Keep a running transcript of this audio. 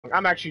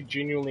I'm actually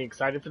genuinely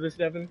excited for this,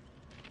 Devin.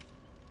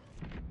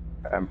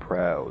 I'm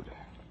proud.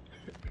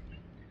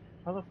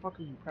 How the fuck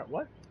are you proud?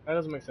 What? That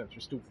doesn't make sense.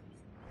 You're stupid.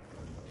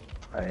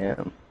 I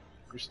am.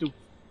 You're stupid.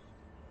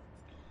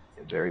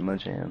 Very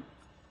much am.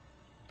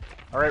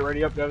 Alright,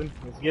 ready up, Devin.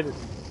 Let's get it.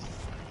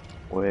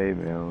 Wait,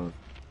 man.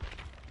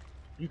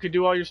 You could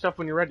do all your stuff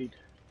when you're ready.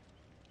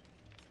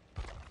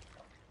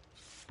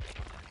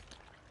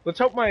 Let's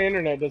hope my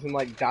internet doesn't,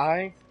 like,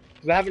 die.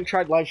 Because I haven't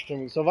tried live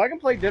streaming. So if I can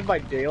play Dead by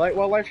Daylight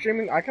while live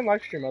streaming, I can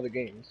live stream other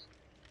games.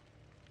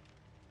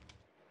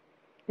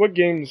 What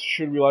games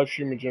should we live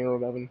stream in general,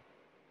 Devin?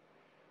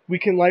 We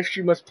can live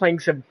stream us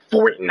playing some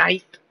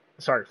Fortnite.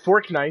 Sorry,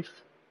 Fork Knife.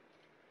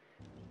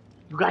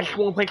 You guys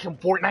want to play some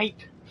Fortnite?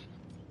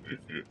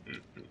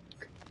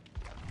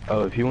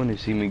 Oh, if you want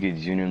to see me get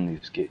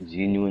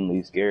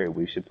genuinely scared,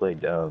 we should play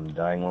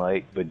Dying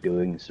Light, but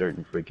doing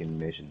certain freaking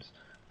missions.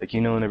 Like, you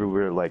know, whenever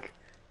we're like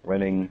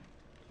running,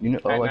 you know,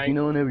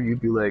 whenever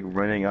you'd be like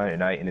running out at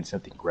night and then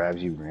something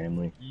grabs you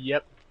randomly.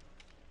 Yep.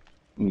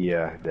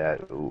 Yeah,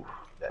 that. Ooh.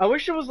 I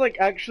wish it was like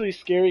actually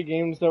scary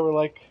games that were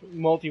like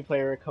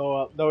multiplayer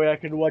co-op. That way I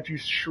could watch you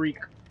shriek.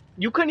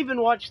 You couldn't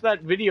even watch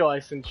that video I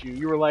sent you.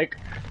 You were like,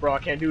 bro, I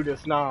can't do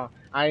this. Nah,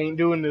 I ain't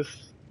doing this.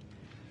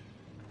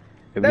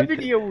 That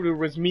video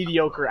was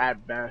mediocre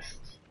at best.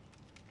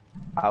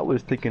 I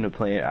was thinking of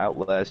playing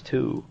Outlast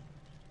 2.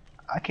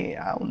 I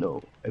don't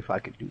know if I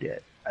could do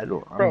that. I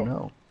don't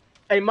know.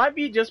 It might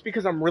be just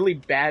because I'm really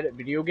bad at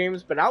video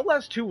games, but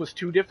Outlast 2 was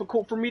too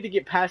difficult for me to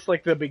get past,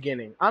 like, the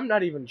beginning. I'm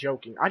not even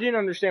joking. I didn't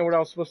understand what I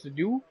was supposed to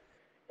do,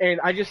 and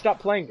I just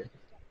stopped playing it.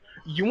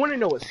 You want to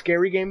know a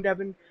scary game,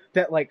 Devin,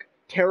 that, like,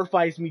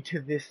 terrifies me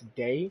to this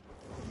day?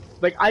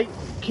 Like,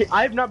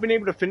 I've not been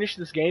able to finish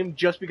this game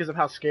just because of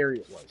how scary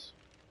it was.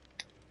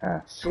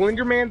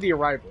 Slender Man: The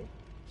Arrival.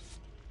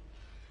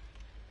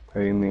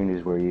 What you mean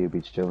is where you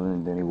be chilling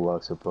and then he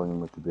walks up on you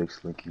with the big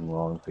slinky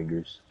long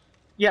fingers?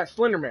 Yeah,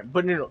 Slender Man,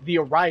 but no, The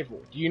Arrival.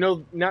 Do you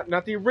know,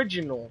 not the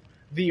original,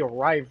 The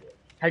Arrival.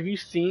 Have you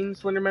seen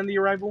Slender Man: The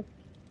Arrival?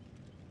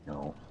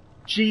 No.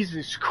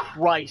 Jesus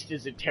Christ,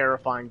 is it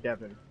terrifying,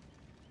 Devin.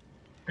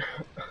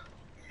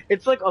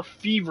 It's like a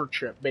fever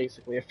trip,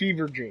 basically, a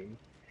fever dream.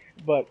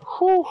 But,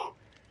 whew,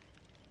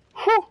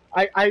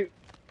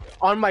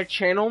 on my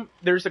channel,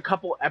 there's a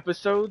couple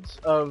episodes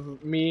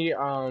of me,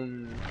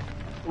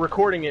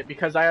 recording it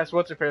because I asked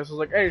what's-her-face, I was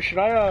like, hey, should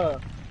I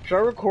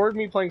record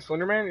me playing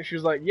Slender Man? And she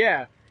was like,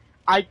 yeah.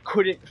 I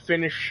couldn't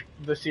finish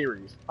the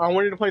series. I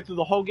wanted to play through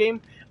the whole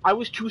game. I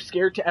was too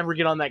scared to ever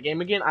get on that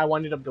game again. I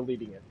wound up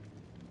deleting it.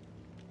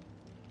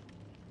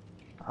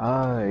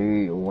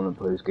 I want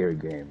to play a scary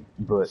game,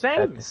 but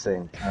at the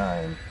same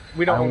time,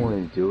 I don't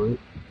want to do it.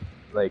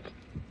 Like,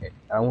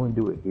 I want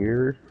to do it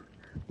here,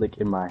 like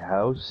in my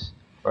house,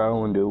 or I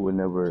don't want to do it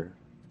whenever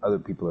other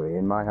people are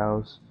in my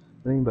house.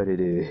 But it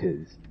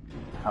is.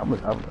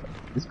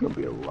 It's gonna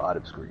be a lot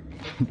of screaming.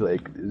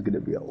 Like, there's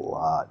gonna be a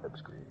lot of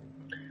screaming.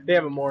 They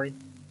have a Mori.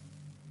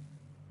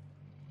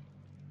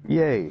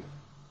 Yay.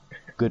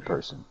 Good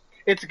person.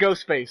 It's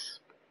Ghostface.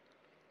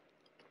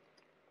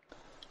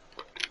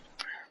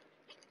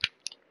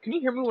 Can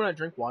you hear me when I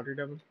drink water,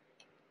 Devin?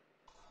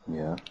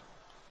 Yeah.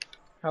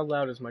 How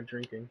loud is my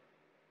drinking?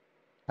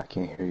 I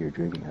can't hear you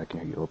drinking. I can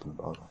hear you open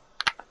the bottle.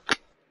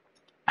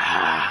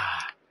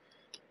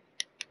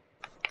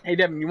 Hey,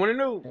 Devin, you want to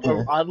know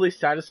an oddly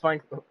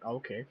satisfying...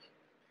 Okay.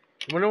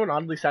 You want to know an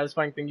oddly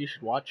satisfying thing you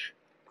should watch?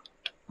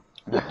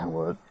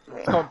 What?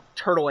 It's called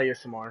Turtle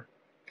ASMR.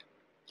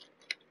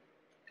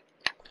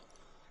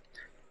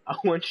 I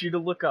want you to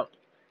look up.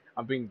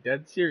 I'm being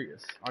dead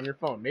serious on your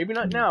phone. Maybe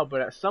not now,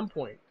 but at some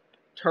point.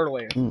 Turtle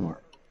ASMR.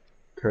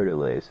 Turtle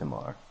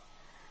ASMR.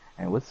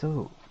 And what's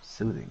so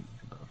soothing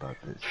about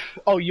this?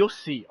 Oh, you'll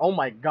see. Oh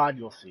my god,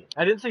 you'll see.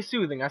 I didn't say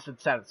soothing, I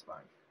said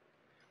satisfying.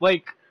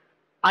 Like,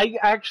 I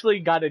actually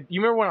got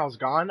you remember when I was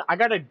gone? I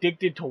got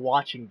addicted to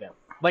watching them.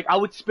 Like, I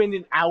would spend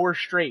an hour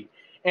straight.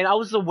 And I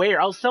was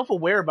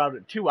self-aware about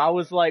it too. I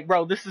was like,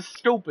 bro, this is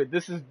stupid,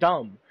 this is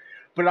dumb.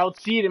 But I would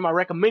see it in my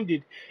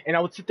recommended, and I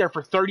would sit there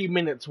for 30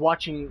 minutes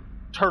watching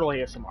Turtle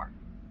ASMR.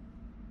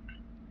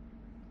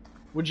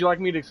 Would you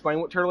like me to explain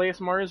what Turtle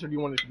ASMR is, or do you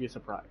want it to be a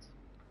surprise?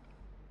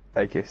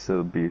 I guess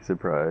it'll be a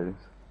surprise.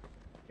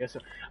 Yes,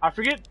 sir. I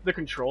forget the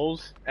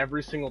controls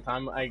every single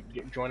time I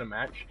join a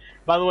match.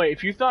 By the way,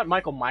 if you thought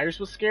Michael Myers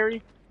was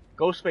scary,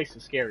 Ghostface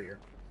is scarier.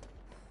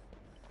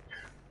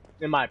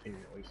 In my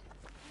opinion, at least.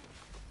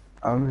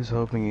 I'm just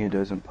hoping it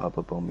doesn't pop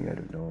up on me out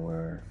of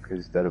nowhere,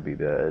 because that'll be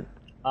bad.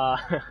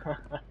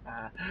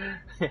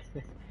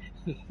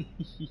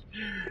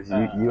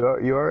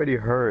 You already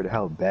heard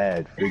how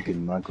bad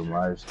freaking Michael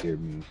Myers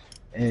scared me.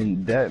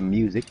 And that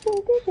music,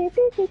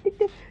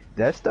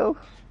 that stuff,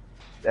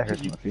 that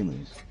hurts my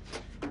feelings.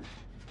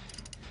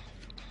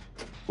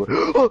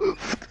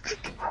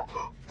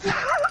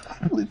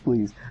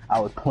 Please, I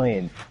was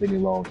playing, leave me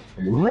alone.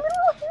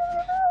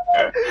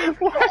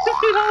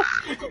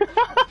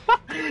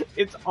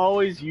 It's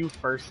always you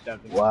first,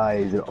 Devin. Why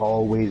is it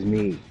always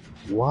me?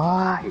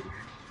 Why?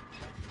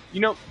 You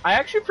know, I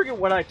actually forget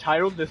what I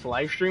titled this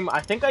live stream. I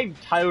think I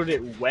titled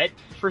it Wet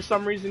for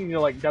some reason, you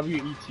know, like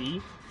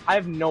W-E-T. I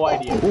have no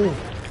idea. Oh.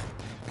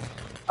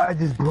 I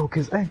just broke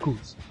his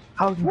ankles.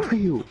 How do you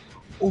feel?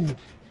 Oh.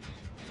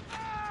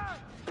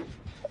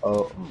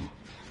 Oh.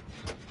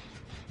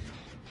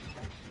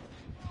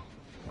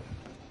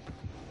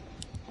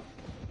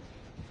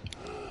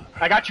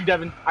 I got you,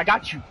 Devin. I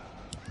got you.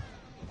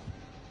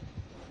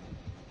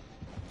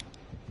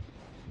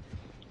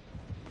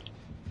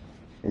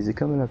 Is he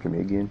coming after me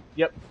again?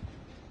 Yep.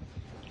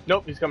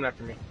 Nope, he's coming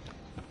after me.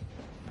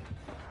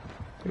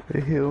 What the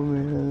hell,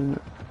 man?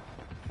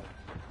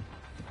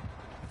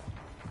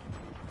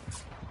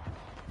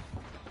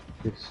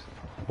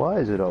 Why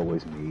is it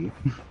always me?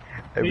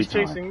 He's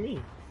chasing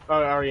me.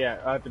 Oh yeah,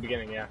 at the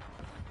beginning, yeah.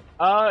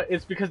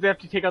 It's because they have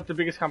to take out the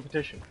biggest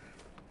competition.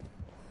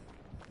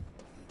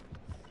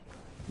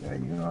 Yeah,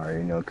 you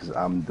already know, because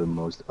I'm the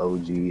most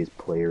OGest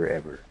player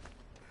ever.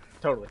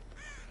 Totally.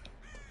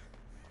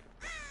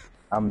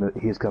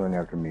 He's coming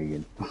after me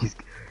again.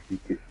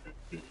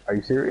 Are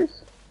you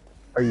serious?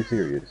 Are you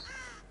serious?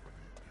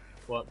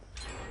 What?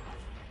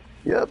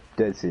 Yep,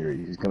 dead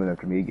serious. He's coming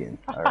after me again.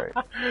 Alright.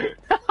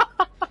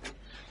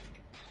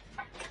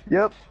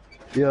 Yep.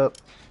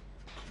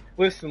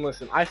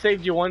 Listen. I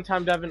saved you one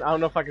time, Devin. I don't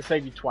know if I can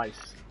save you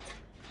twice.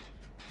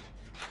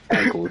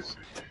 Ankles.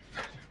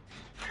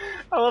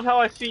 I love how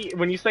I see,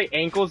 when you say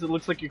ankles, it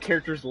looks like your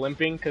character's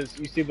limping, because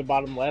you see the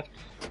bottom left.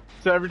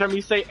 So every time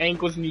you say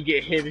ankles and you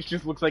get hit, it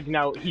just looks like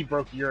now he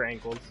broke your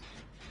ankles.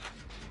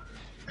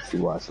 See,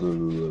 watch. He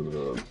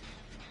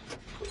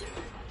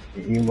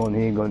ain't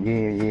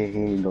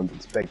gonna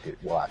expect it.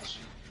 Watch.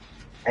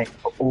 This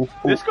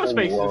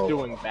Ghostface is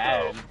doing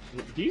bad.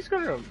 He's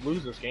gonna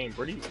lose this game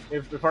pretty.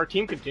 If our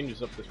team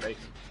continues up this pace.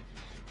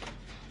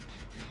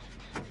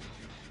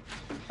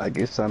 I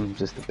guess I'm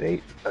just a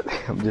bait.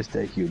 I'm just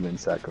a human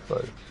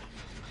sacrifice.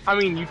 I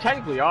mean, you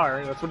technically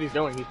are. That's what he's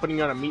doing. He's putting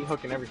you on a meat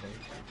hook and everything.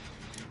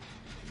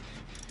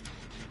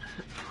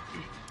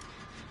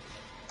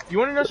 You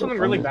want to know something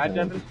really bad,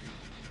 Devin?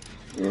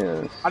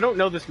 Yes. I don't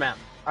know this map.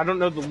 I don't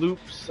know the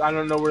loops. I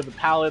don't know where the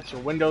pallets or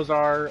windows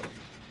are.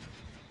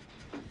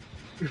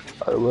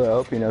 Well, I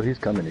hope you know he's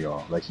coming to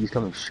y'all. Like, he's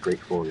coming straight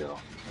for y'all.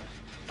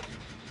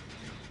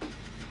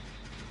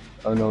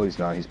 Oh, no, he's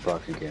not. He's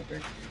proxy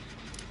camping.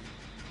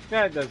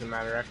 Yeah, it doesn't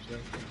matter, actually.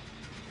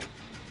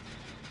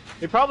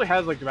 He probably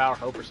has, like, Devour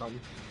Hope or something.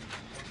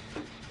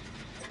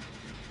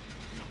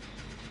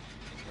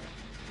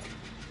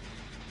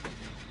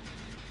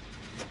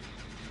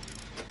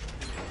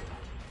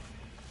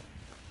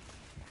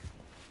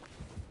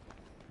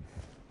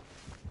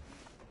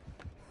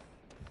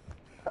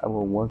 I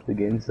will once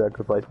again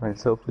sacrifice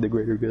myself for the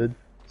greater good.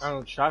 I don't know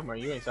what you're talking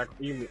about.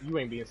 You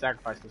ain't being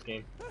sacrificed this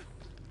game.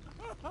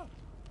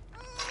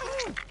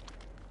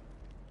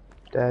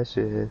 Dash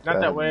it.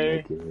 Not that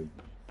way.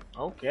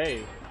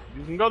 Okay,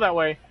 you can go that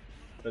way,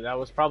 but that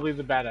was probably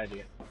the bad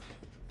idea.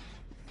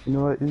 You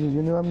know what? You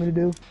know what I'm gonna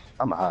do?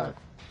 I'm hide.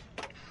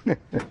 You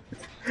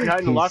hide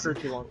in the locker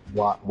too long.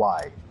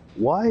 Why?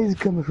 Why is he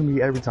coming for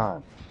me every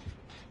time?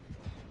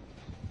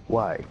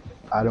 Why?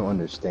 I don't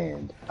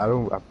understand. I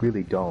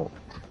really don't.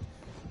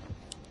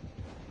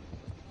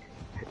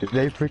 If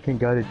they freaking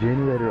got a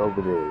generator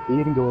over there, he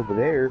didn't go over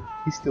there.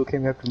 He still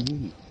came after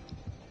me.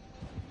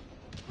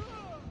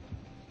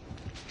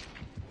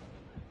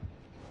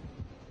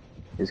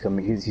 He's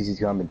coming. He's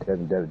coming.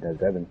 Devin.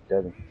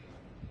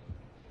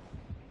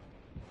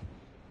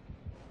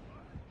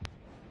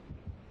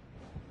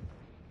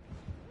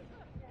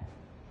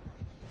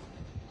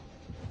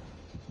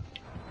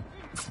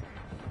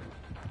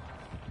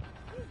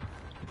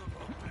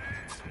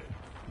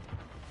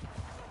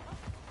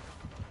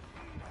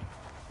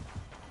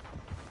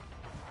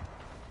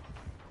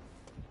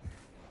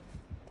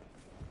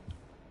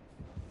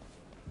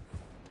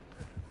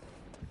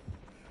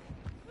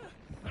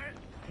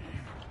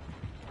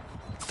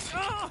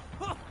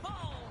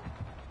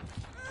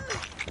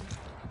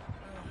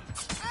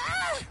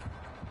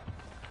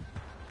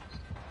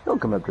 Don't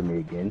come after me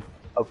again.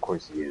 Of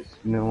course he is.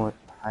 You know what?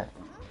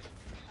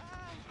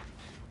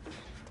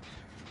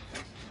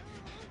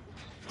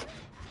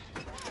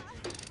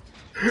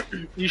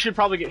 You should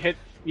probably get hit.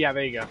 Yeah,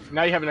 there you go.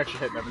 Now you have an extra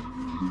hit,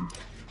 Devin.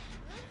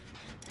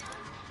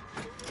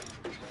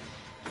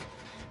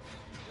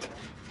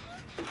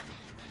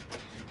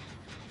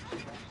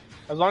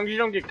 As long as you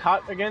don't get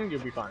caught again, you'll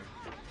be fine.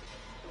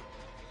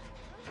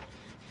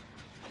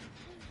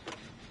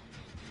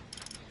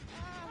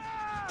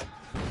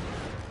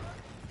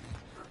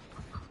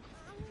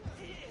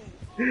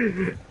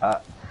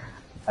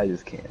 I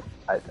just can't.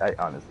 I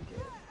honestly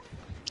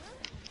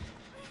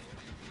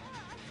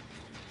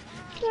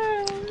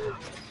can't.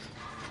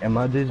 Am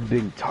I just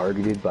being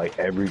targeted by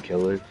every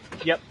killer?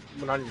 Yep,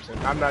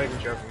 100%. I'm not even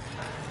joking.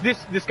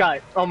 This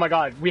guy. Oh my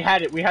god, we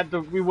had it.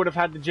 We would have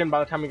had the gym by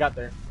the time we got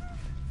there.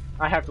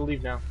 I have to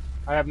leave now.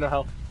 I have no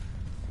health.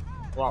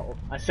 Well,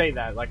 I say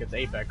that like it's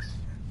Apex.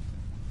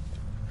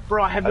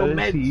 Bro, I have no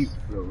meds.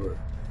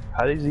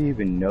 How does he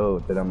even know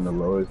that I'm the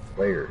lowest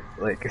player?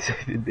 Like,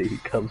 he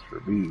comes for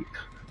me.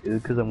 Is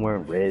it because I'm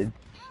wearing red?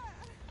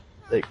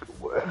 Like,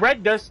 what?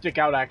 Red does stick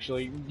out,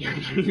 actually.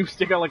 You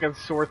stick out like a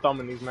sore thumb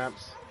in these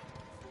maps.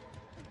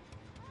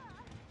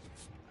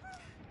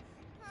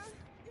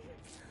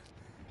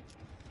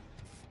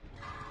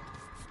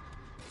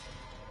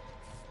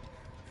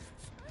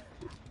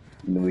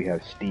 And then we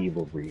have Steve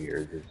over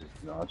here, just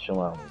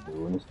nonchalantly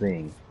doing his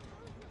thing.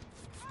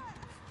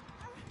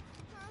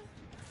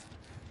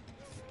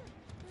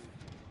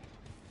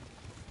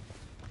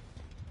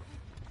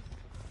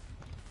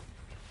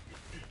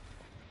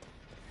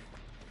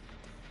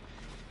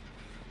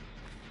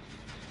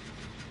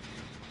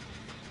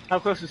 How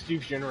close is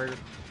Steve's generator?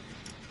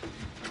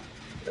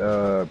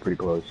 Pretty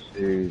close.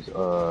 He's,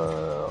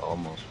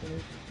 almost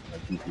finished.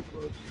 Like, he's too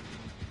close.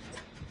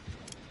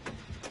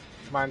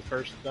 Mine's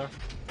first, though.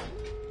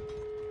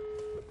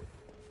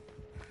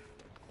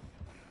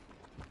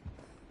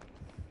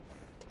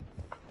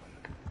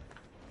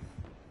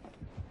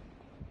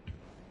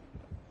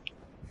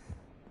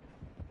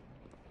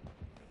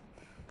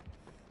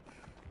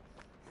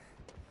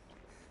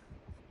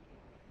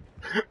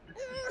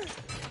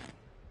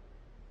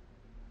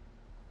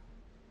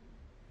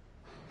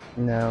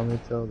 Now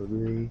let's all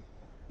agree.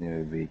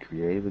 Never be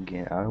creative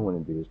again. I don't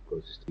want to be this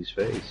close to Steve's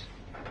face.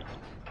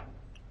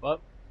 What?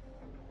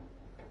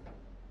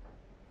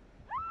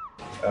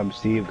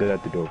 Steve, go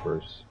out the door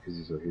first, because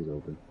he's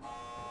open.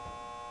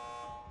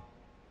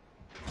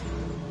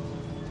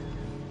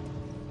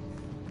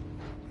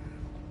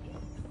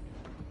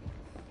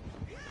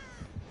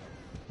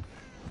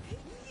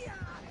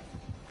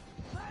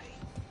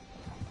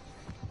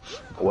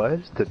 Why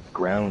is the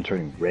ground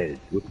turning red?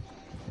 What?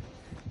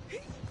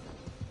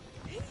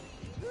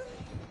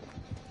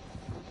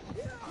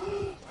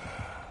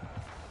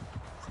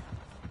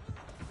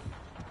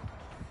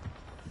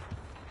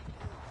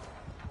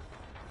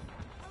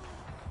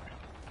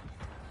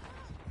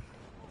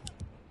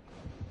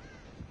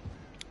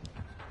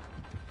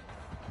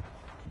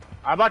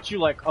 I bought you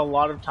like a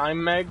lot of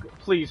time, Meg.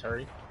 Please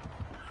hurry.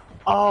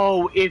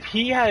 Oh, if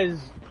he has...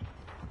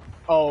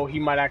 Oh, he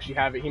might actually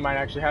have it. He might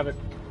actually have it.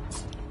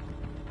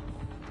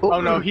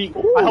 Oh no, he...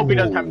 Ooh. I hope he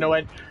doesn't have no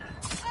ed.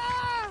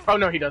 Oh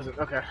no, he doesn't.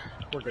 Okay,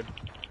 we're good.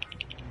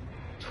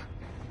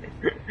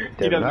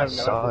 He doesn't have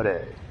no saw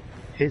that.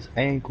 His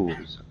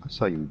ankles. I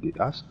saw you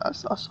did. I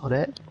saw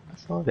that. I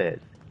saw that.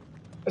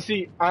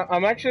 See,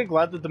 I'm actually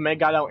glad that the Meg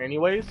got out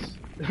anyways,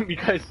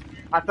 because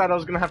I thought I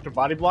was gonna have to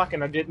body block,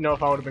 and I didn't know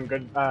if I would have been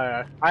good.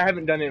 I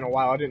haven't done it in a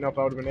while. I didn't know if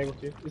I would have been able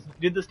to.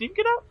 Did the Steve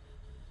get out?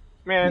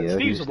 Man, yeah,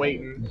 Steve's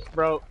waiting,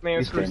 bro.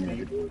 Man, screw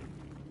Steve.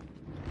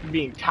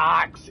 Being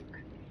toxic,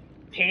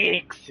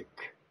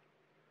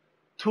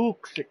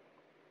 toxic.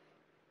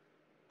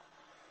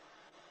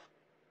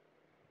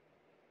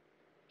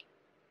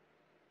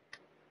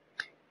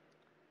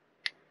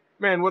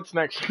 Man, what's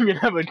next? You're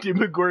gonna have a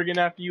Demogorgon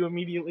after you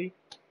immediately?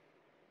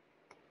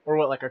 Or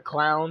what, like a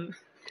clown?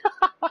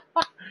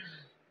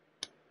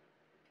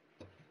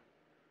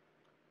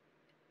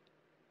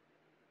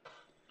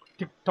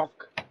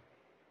 TikTok.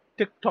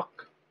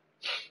 TikTok.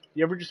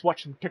 You ever just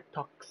watch some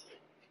TikToks?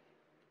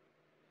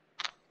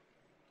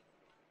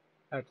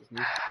 That's just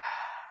me.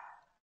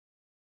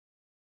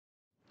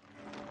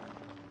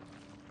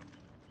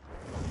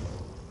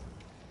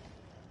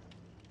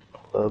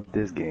 Love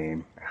this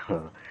game.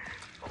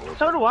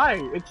 So do I.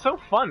 It's so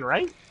fun,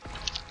 right?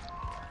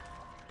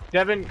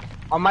 Devin,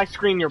 on my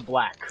screen you're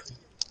black.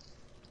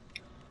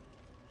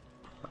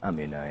 I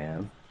mean, I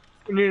am.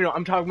 No,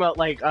 I'm talking about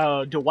like,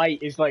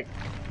 Dwight is like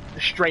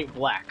straight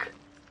black.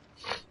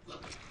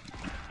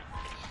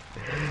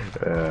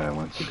 I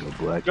want to go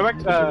black. Go back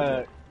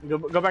to,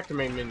 go back to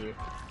main menu.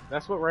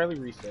 That's what Riley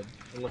Reese said.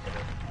 And look at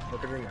her.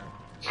 Look at her now.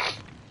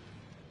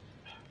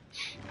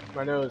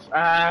 My nose.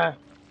 Ah!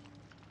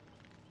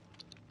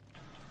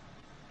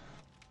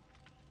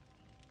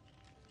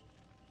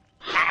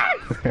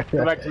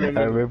 Go back to main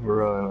menu. I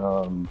remember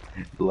on,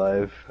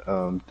 live,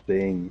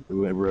 thing,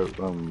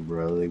 when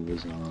Riley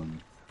was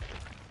on,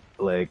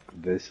 like,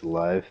 this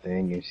live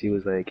thing, and she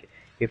was like,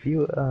 if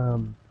you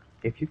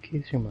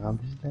kiss your mom,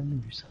 does that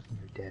mean you're sucking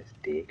your dad's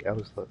dick? I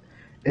was like,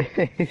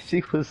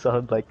 she was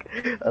on, like,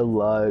 a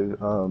live,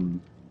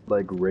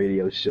 like,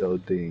 radio show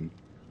thing,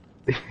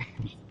 in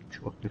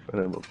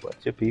front of a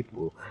bunch of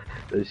people,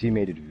 so she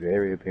made it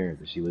very apparent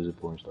that she was a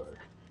porn star.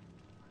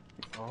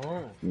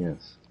 Oh.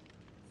 Yes.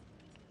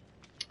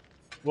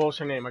 What was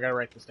her name? I gotta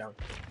write this down.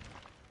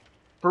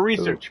 For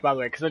research, by the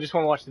way, because I just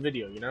want to watch the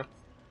video, you know?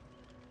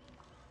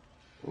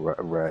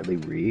 Riley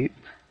Reed?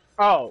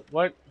 Oh,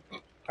 what?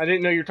 I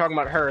didn't know you were talking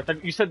about her.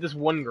 You said this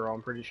one girl,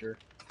 I'm pretty sure.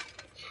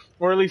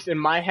 Or at least in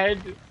my head,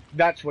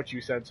 that's what you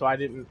said, so I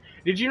didn't...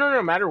 Did you know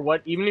no matter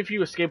what, even if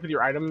you escape with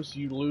your items,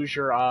 you lose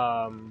your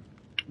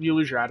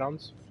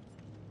add-ons?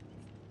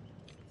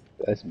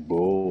 That's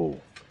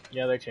bull.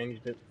 Yeah, they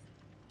changed it.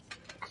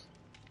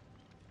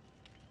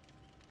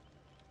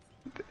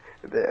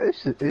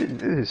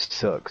 It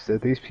sucks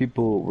that these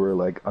people were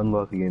like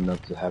unlucky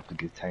enough to have to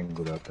get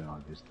tangled up in all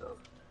this stuff.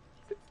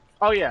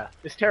 Oh yeah,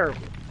 it's terrible.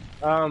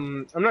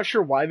 I'm not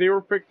sure why they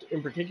were picked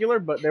in particular,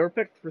 but they were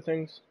picked for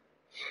things.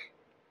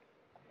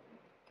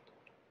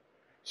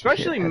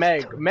 Especially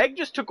Meg. Meg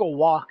just took a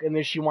walk and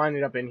then she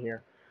winded up in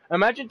here.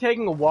 Imagine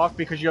taking a walk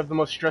because you have the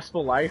most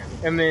stressful life,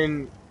 and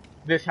then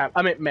this happened.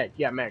 I mean, Meg.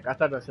 Yeah, Meg. I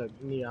thought I said,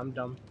 yeah, I'm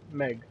dumb.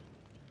 Meg.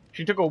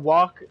 She took a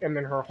walk, and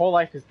then her whole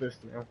life is this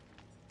now.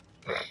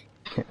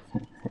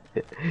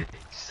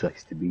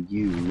 Sucks to be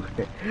you.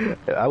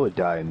 I would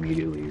die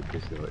immediately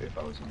if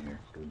I was in here.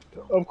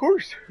 Of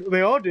course.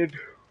 They all did.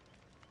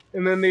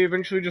 And then they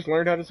eventually just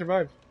learned how to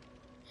survive.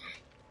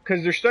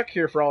 Because they're stuck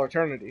here for all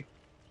eternity.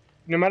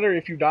 No matter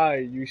if you die,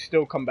 you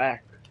still come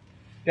back.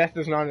 Death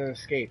is not an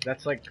escape.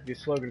 That's like the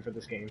slogan for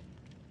this game.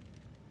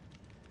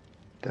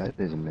 That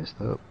is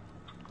messed up.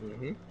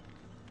 Mm-hmm.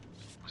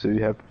 So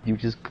you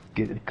just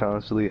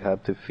constantly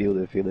have to feel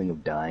the feeling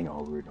of dying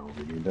over and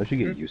over again. Don't you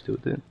get used to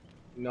it then?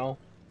 No.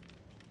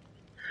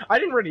 I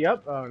didn't ready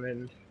up on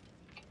it.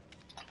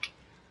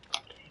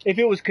 If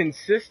it was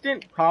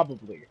consistent,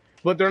 probably.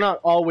 But they're not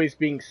always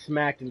being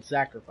smacked and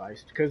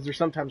sacrificed, because they're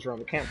sometimes around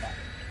the campfire.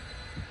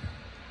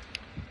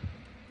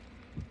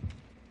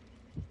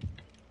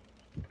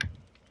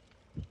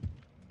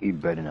 You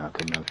better not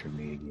come after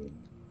me again.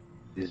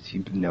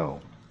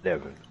 No,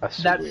 never. I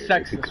swear. That's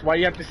sexist. Why do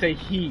you have to say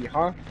he,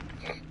 huh?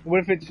 What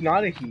if it's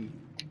not a he?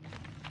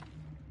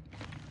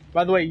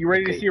 By the way, you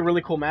ready to see a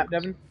really cool map,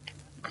 Devin?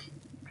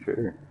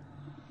 Sure.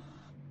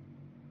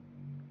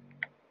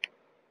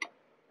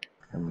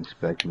 I'm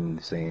expecting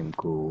the same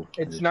cool.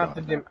 It's not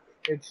the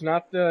It's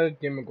not the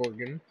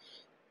Demogorgon.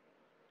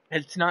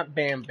 It's not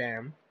Bam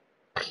Bam.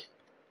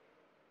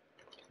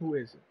 Who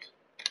is it?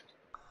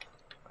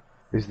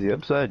 Is the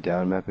upside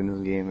down map in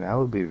this game? I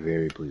would be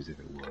very pleased if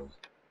it was.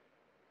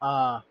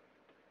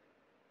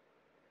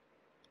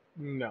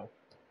 No.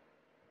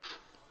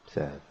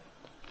 Sad.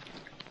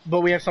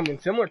 But we have something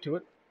similar to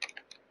it.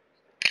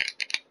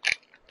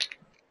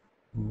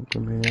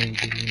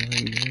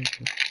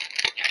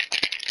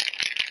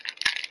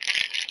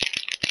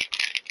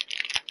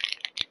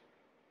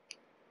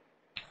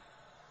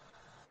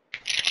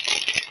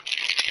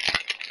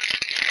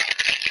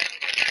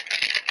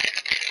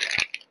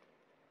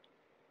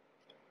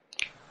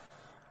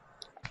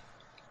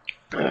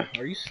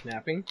 Are you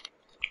snapping?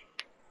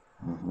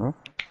 Mm-hmm.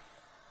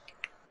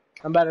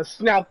 I'm about to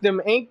snap them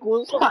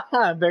ankles.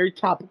 Very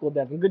topical,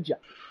 Devin. Good job.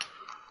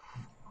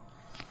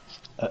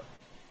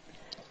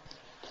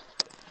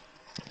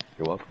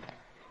 You're welcome.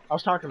 I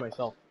was talking to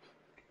myself.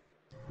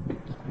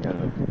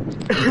 Yeah.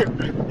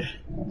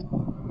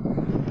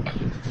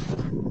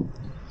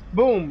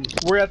 Boom.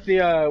 We're at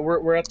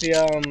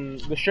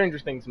the Stranger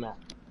Things map.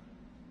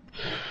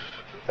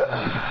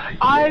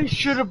 I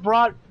should have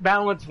brought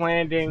Balance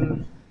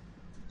Landing.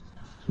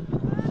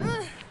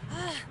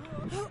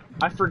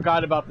 I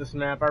forgot about this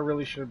map. I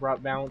really should have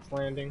brought Balance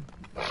Landing.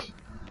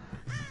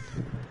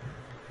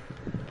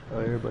 Oh,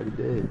 everybody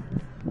did.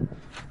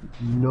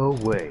 No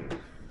way.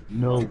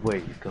 No way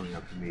he's coming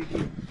up to me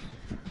again.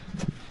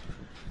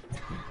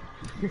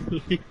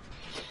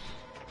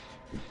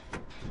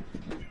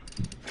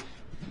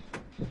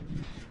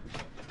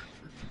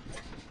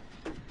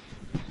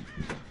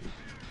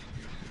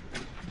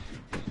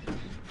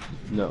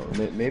 No,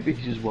 maybe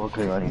he's just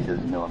walking around and he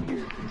doesn't know I'm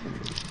here.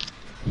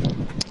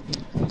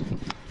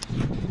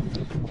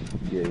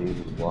 Yeah, he's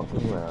just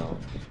walking around.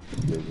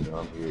 He doesn't know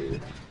I'm here.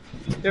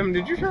 Devin,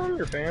 did you turn on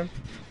your fan?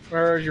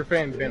 Or has your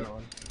fan been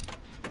on?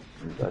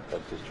 That's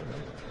just turned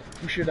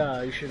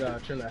on. You should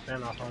turn that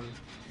fan off on.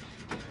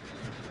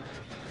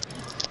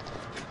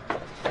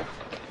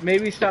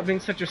 Maybe stop being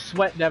such a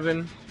sweat,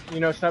 Devin. You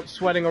know, stop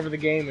sweating over the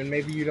game, and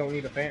maybe you don't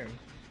need a fan.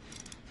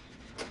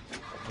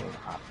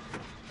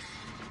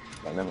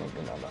 I never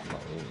been out of my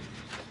room.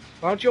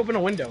 Why don't you open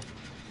a window?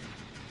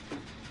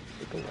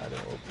 Because I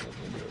don't open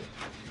a window.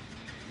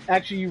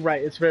 Actually, you're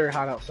right. It's very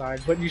hot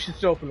outside, but you should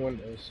still open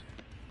windows.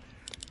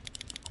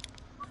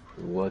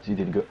 What? He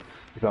did go.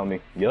 He found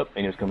me. Yep,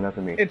 and he was coming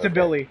after me. It's a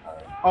Billy.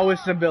 Right. Oh,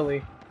 it's a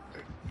Billy.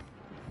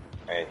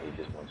 And he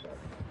just one shot.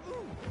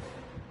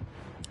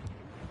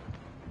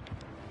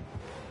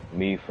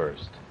 Me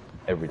first.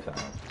 Every time.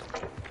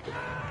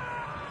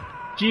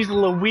 Jeez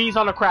Louise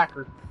on a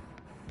cracker.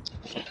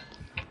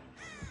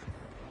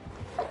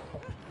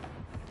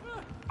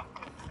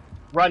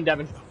 Run,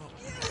 Devin.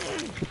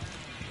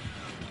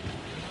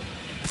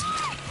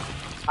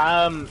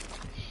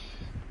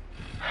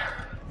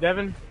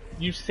 Devin,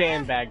 you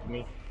sandbagged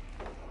me.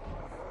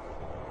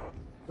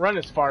 Run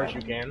as far as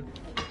you can.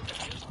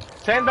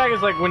 Sandbag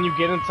is like when you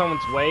get in someone's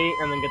way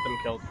and then get them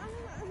killed.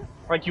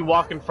 Like you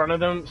walk in front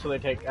of them so they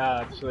take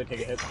a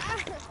hit.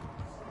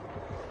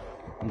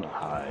 I'm gonna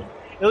hide.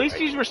 At least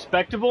he's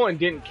respectable and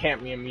didn't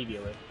camp me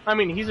immediately. I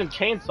mean, he's in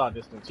chainsaw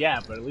distance, yeah,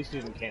 but at least he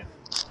didn't camp.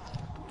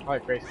 I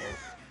like Grace Game.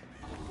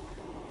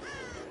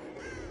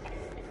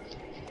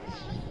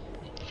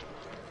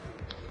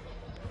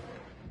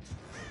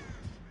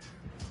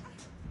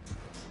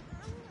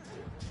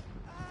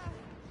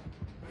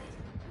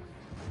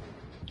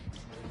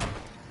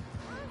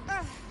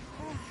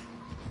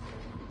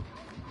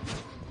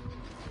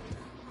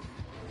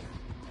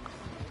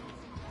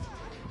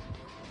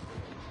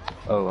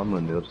 Oh, I'm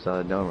on the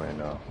upside down right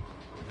now.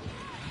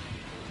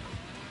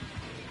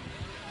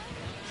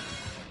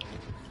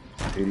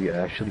 Did he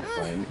actually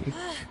find me?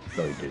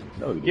 No, he didn't.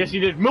 No, he didn't. Yes, he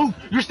did. Move!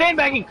 You're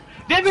sandbagging!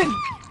 Devin!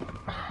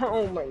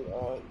 Oh my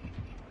god.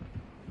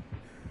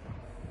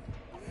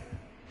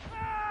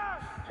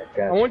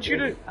 I want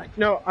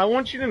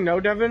you to know,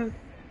 Devin,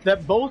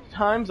 that both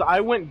times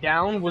I went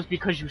down was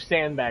because you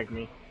sandbagged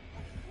me.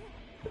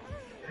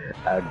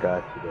 I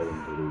got you,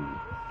 Devin, believe.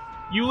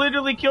 You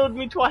literally killed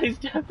me twice,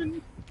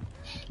 Devin.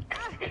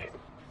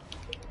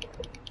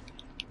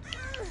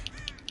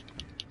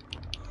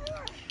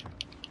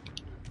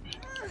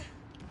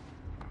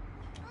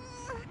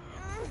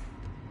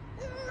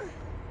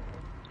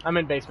 I'm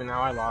in basement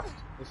now, I lost.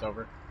 It's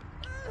over.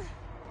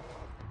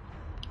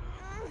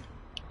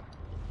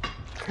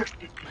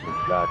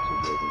 Got you,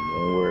 Devin.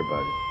 Don't worry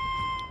about it.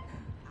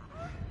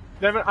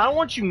 Devin, I don't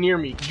want you near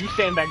me, because you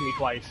sandbagged me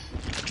twice.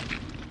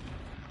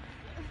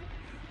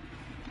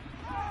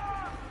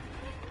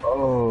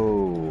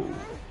 Oh.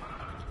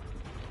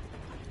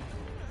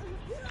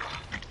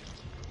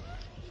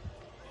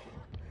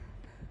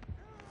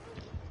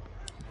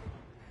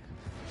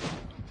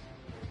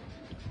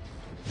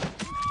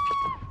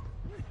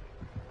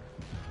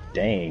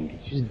 Dang, did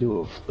you just do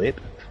a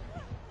flip?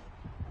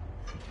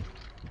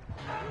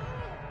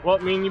 Well,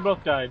 me and you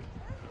both died.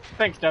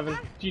 Thanks, Devin.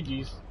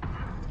 GG's.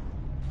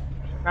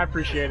 I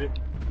appreciate it.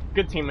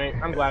 Good teammate.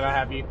 I'm glad I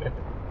have you.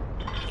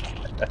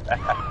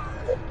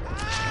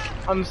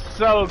 I'm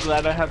so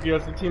glad I have you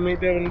as a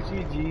teammate, Devin.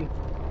 GG.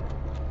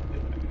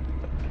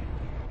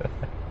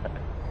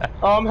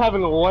 Oh, I'm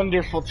having a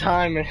wonderful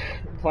time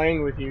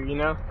playing with you, you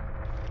know?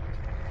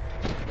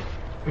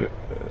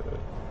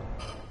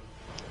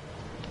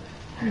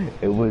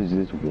 It was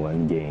just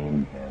one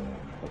game.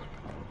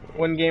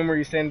 One game where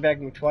you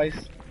sandbagged me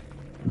twice?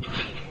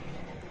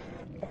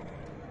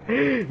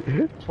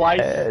 Twice?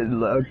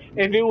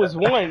 If it was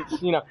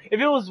once, you know, if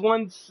it was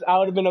once, I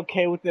would have been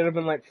okay with it. I'd have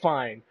been like,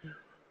 fine.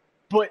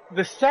 But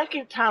the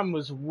second time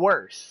was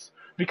worse.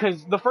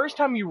 Because the first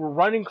time you were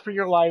running for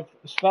your life,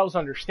 so that was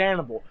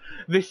understandable.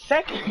 The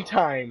second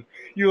time,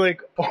 you're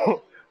like,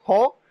 oh,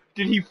 huh?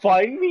 Did he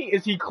find me?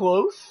 Is he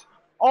close?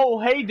 Oh,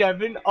 hey,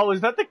 Devin. Oh,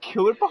 is that the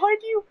killer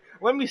behind you?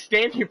 Let me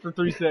stand here for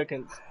 3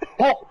 seconds.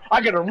 Oh, I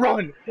gotta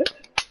run!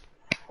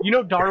 You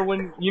know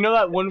Darwin? You know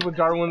that one with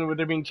Darwin where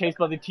they're being chased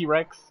by the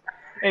T-Rex?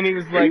 And he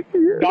was like,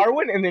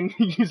 Darwin? And then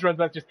he just runs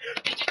back, just...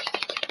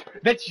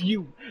 That's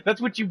you. That's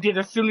what you did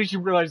as soon as you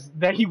realized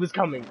that he was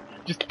coming.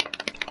 Just...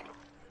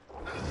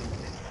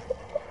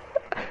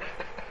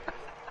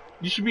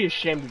 You should be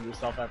ashamed of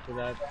yourself after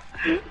that.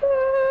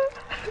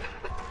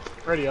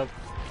 Ready up.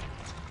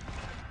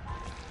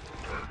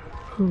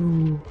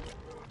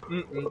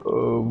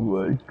 Oh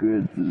my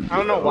goodness. I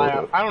don't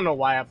know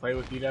why I play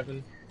with you,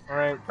 Devin. All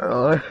right.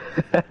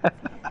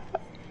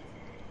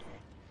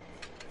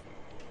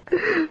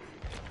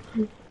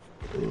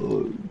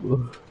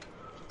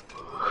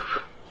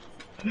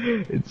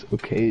 It's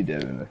okay,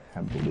 Devin.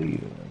 I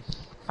believe in us.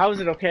 How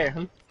is it okay?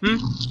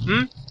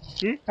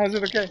 How's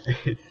it okay?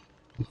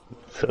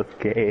 It's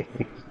okay.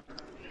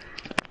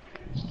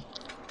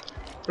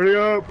 Ready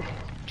up.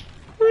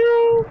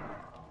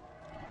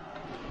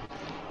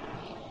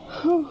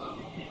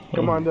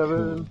 Come on,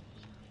 Devin.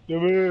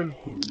 Devin.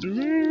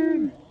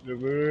 Devin.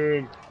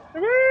 Devin.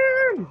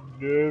 Devin.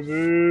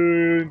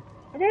 Devin.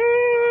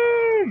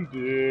 Devin.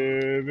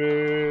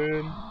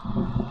 Devin.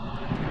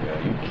 Yeah,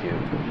 you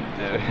killed me.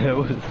 That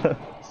was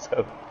so.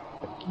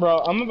 Bro,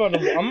 I'm about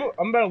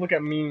to look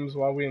at memes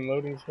while we in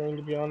loading screen.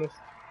 To be honest,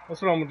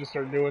 that's what I'm gonna just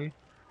start doing.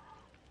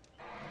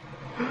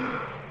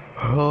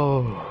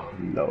 Oh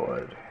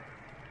Lord.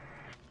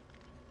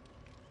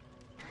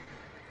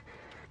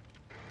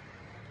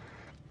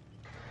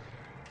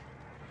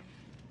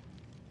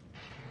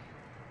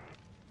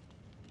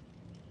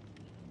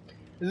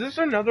 Is this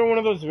another one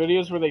of those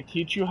videos where they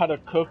teach you how to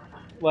cook,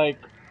 like,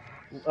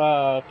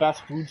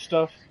 fast food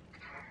stuff?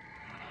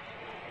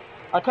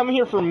 I come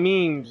here for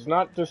memes,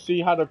 not to see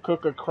how to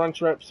cook a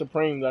Crunchwrap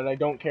Supreme that I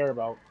don't care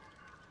about.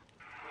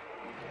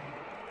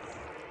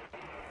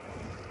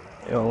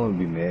 I don't want to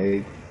be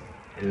Meg.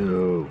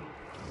 Ew.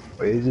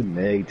 Wait, is it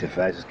Meg the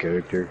fastest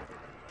character?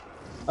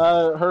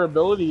 Her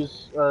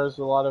abilities is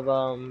a lot of,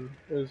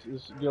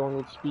 is dealing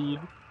with speed,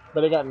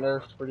 but it got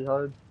nerfed pretty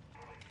hard.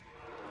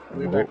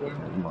 Way back when.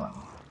 Come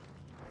on.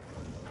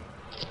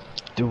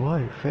 Do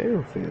I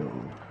fail?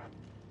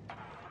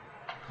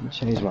 Let me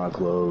change my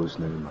clothes,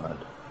 never mind.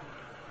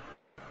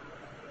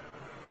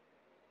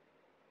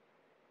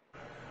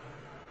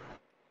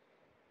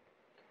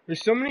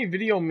 There's so many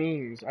video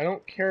memes. I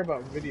don't care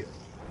about video.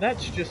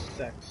 That's just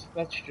sex.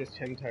 That's just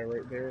hentai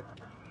right there.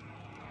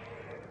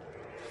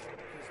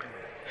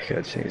 I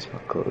gotta change my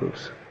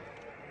clothes.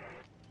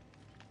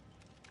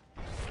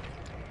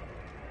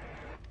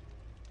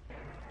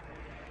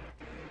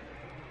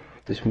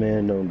 This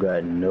man don't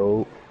got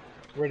no...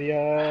 Ready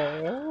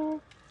up.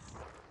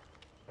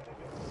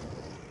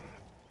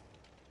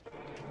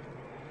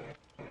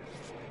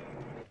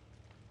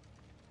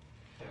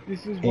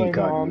 This is why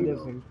Mom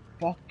doesn't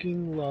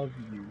fucking love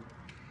you.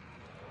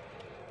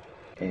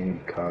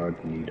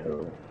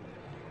 Incognito.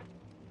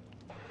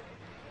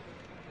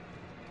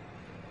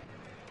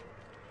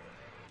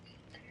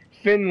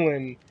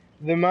 Finland.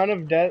 The amount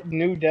of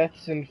new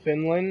deaths in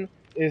Finland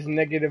is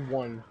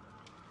 -1.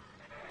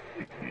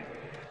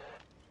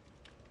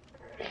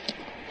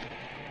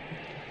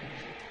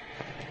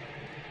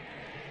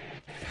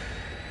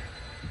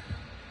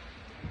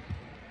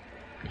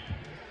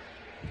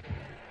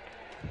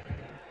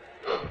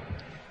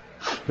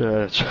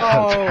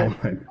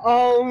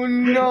 Oh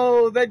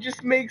no, that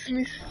just makes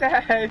me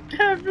sad,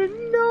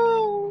 Devin,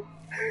 no!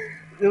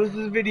 There was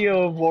this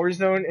video of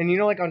Warzone, and you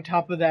know, like, on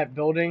top of that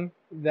building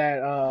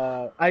that,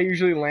 I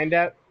usually land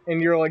at,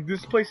 and you're like,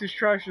 this place is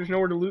trash, there's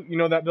nowhere to loot, you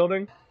know that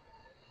building?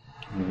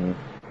 Mm-hmm.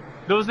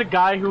 There was a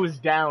guy who was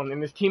down,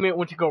 and his teammate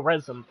went to go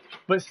res him,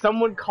 but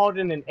someone called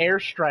in an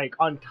airstrike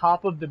on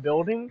top of the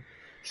building,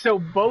 so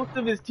both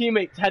of his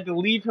teammates had to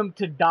leave him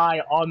to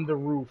die on the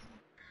roof.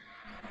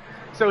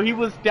 So he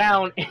was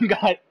down and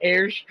got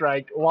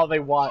airstriked while they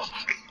watched.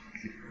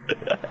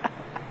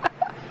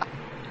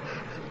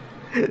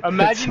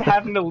 Imagine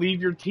having to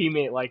leave your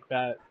teammate like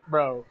that,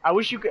 bro. I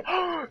wish you could.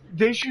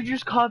 They should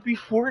just copy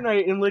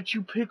Fortnite and let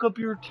you pick up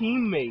your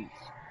teammates.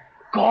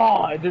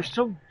 God, they're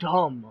so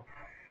dumb.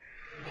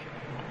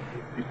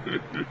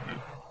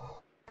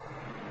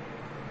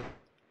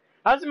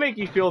 How does it make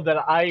you feel that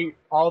I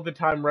all the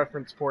time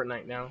reference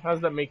Fortnite now? How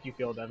does that make you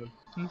feel, Devin?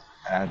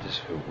 I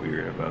just feel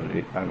weird about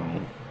it. I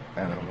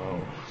don't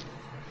know.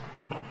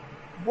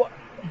 What,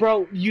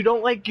 bro? You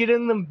don't like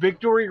getting them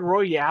victory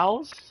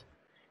royales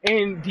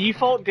and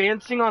default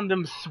dancing on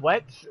them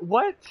sweats?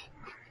 What?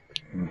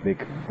 The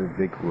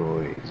Vic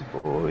Roy's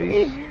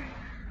boys.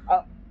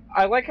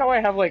 I like how I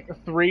have like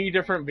 3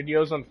 different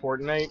videos on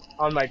Fortnite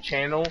on my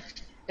channel,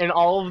 and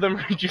all of them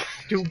are just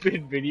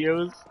stupid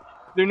videos.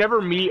 They're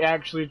never me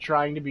actually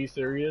trying to be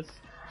serious.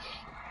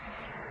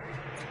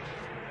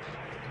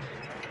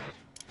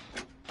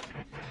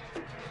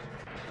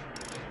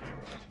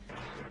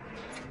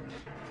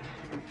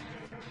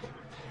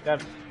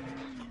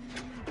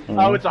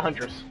 Oh, it's a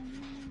Huntress.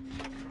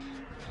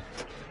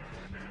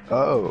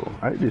 Oh,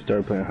 I just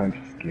started playing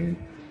Huntress again.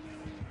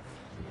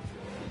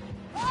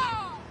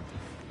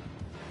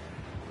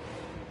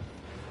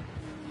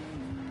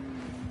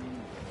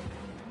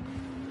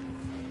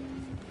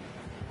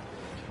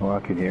 Oh, I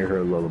can hear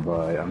her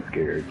lullaby. I'm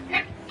scared.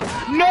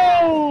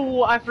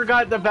 No! I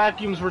forgot the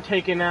vacuums were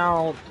taken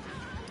out.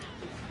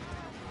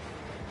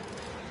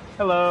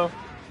 Hello.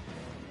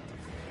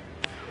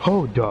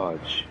 Oh,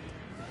 dodge.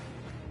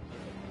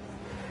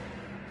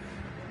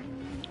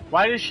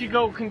 Why does she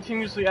go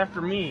continuously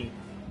after me?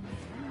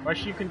 Why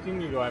does she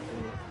continue to go after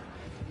me?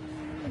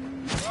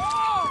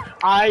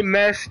 I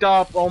messed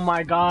up, oh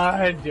my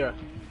god.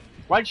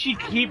 Why'd she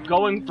keep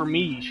going for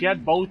me? She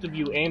had both of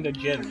you and a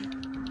Jin.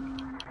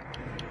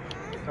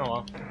 Oh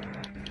well.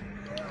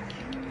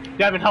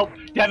 Devin, help!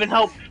 Devin,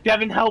 help!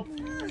 Devin, help!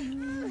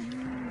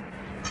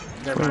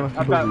 Never mind.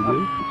 I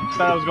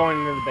thought I was going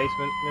into the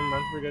basement. Never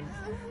mind, we're good.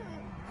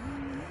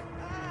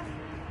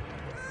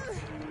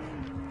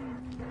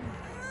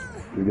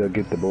 We gotta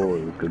get the boy.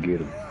 Let's go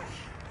get him.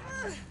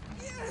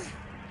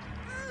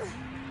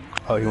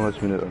 Oh, he wants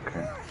me to.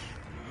 Okay.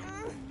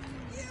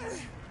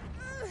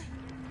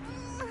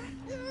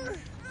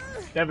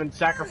 Devin,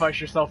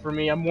 sacrifice yourself for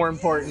me. I'm more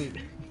important.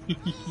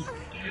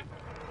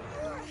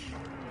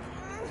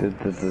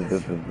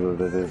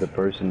 The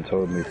person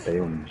told me stay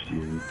on this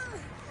you.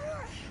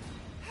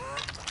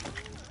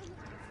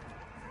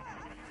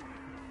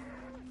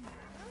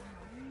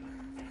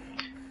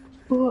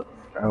 What?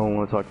 I don't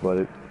want to talk about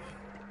it.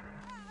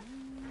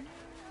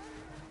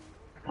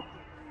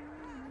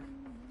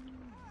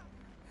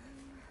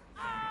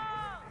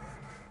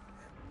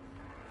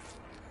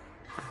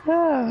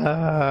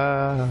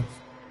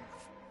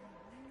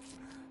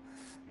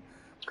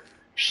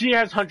 She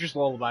has Huntress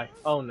Lullaby.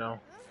 Oh no.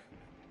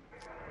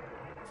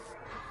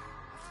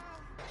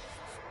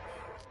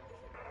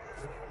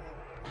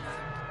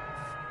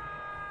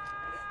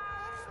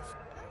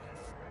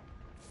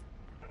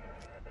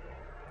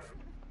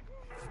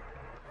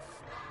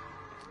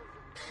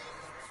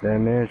 That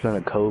man's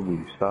trying to Kobe.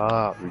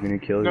 Stop. You're gonna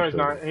kill yourself. No, he's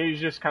not. He's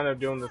just kind of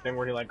doing the thing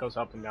where he like goes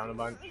up and down a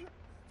bunch.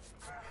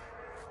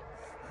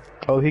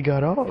 Oh, he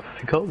got off.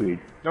 He Kobe.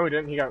 No, he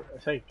didn't. He got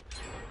saved.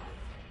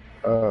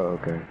 Oh,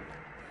 okay.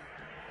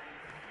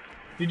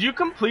 Did you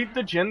complete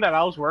the gen that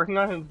I was working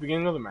on at the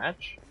beginning of the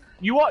match?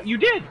 You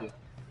did!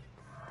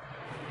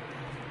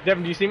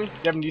 Devin, do you see me?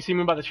 Devin, do you see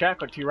me by the chat?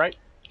 Click to your right.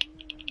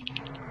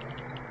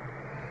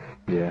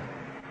 Yeah.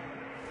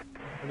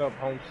 What up,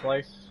 home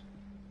slice?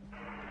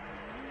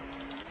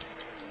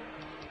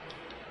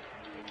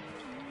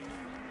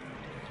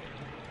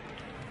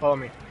 Follow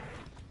me.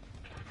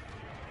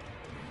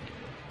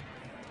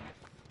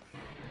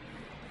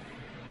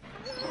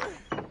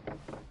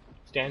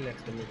 Stand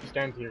next to me.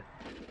 Stand here.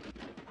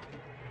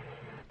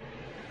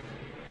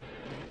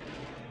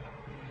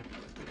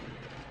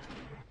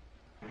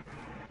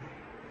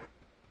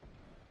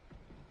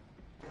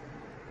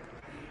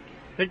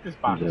 Take this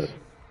box.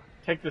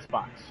 Take this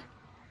box.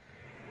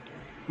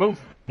 Move!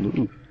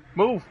 Move.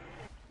 Move.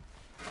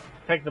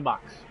 Take the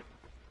box.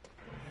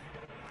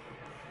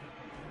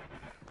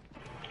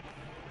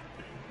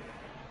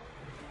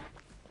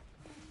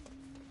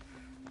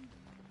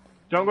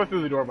 Don't go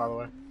through the door, by the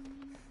way.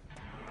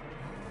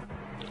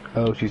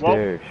 Oh, she's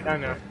there. I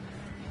know.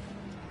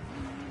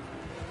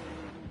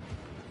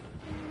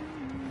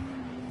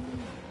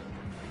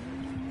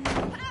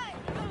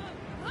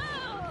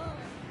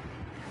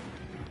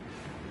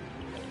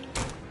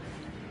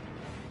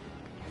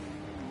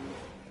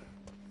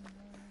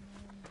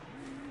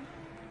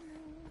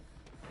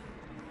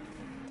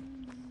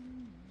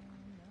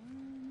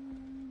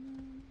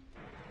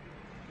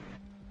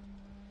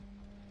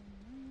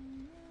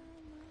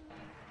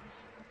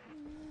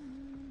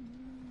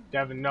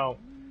 Devin, no.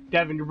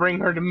 Devin, you bring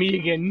her to me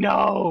again.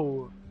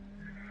 No!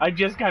 I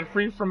just got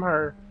free from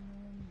her.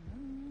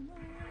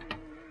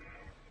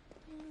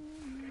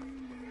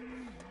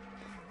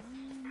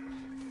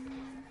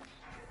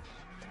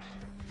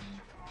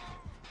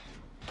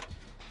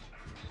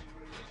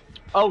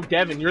 Oh,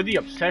 Devin, you're the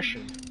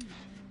obsession.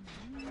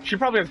 She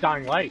probably has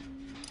dying light.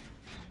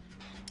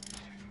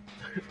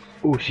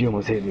 Oh, she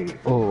almost hit me.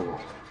 Oh.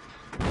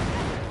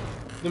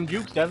 Them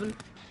jukes, Devin.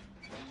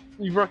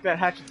 You broke that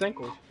hatchet's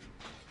ankle.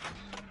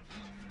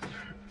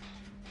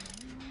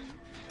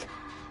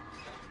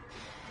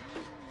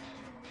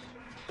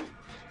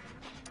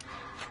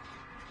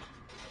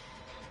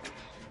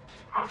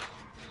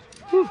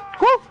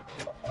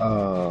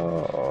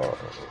 Oh.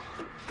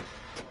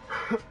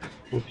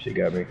 Oops, she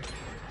got me.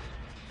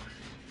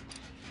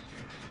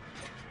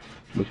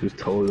 Which was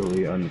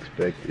totally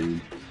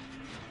unexpected.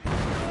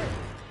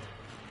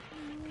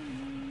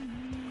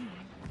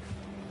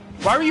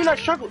 Why were you not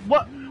struggling?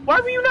 What? Why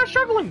were you not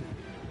struggling?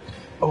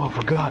 Oh, I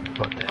forgot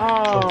about that.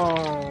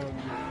 Oh.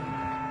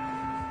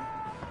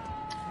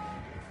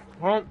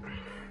 Well,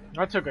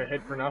 I took a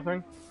hit for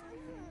nothing.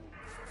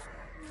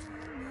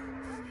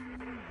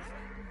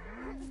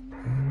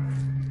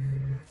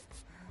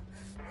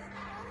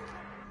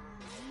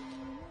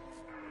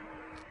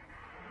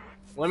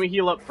 Let me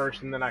heal up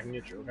first and then I can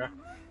get you, okay?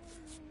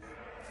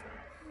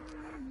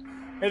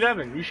 Hey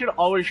Devin, you should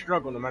always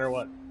struggle no matter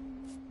what.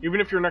 Even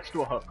if you're next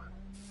to a hook.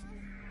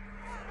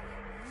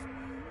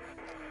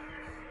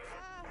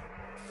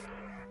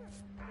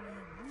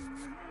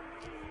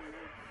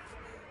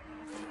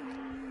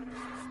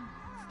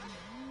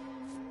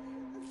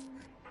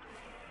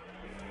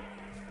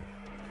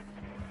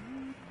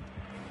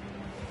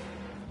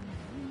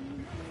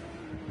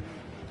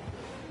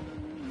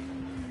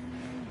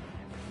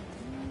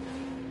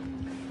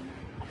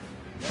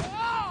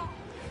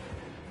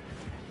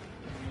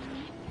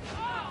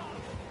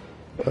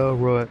 Oh,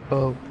 right.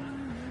 Oh.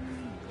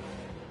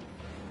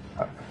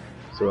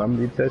 So I'm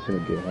the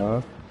obsession again,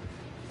 huh?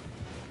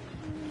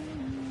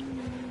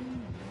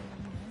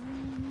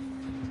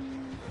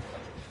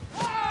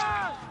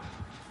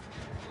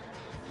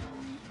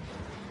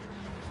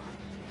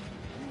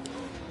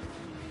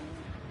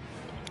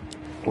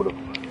 What the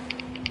fuck?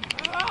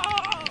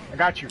 I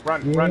got you.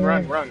 Run, run,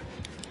 run, run.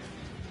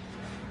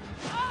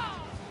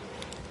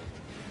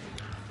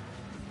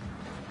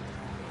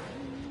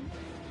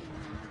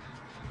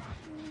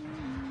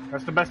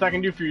 That's the best I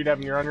can do for you,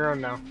 Devin. You're on your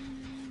own now.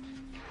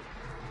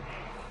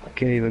 I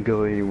can't even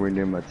go anywhere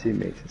near my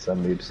teammates since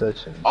I'm the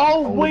obsession.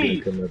 Oh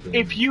wait!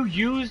 If you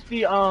use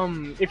the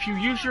if you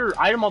use your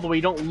item all the way,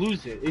 you don't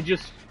lose it. It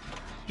just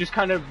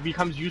kind of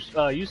becomes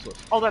useless.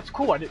 Oh, that's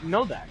cool. I didn't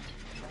know that.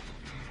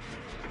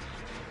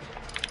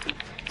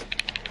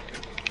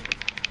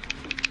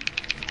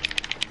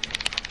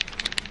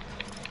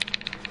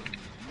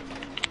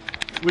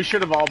 We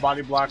should have all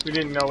body blocked. We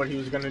didn't know what he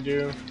was gonna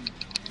do.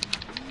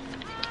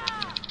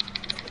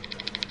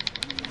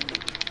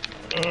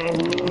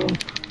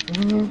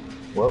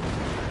 Well,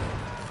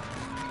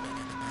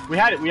 we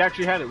had it. We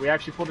actually had it. We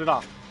actually pulled it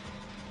off.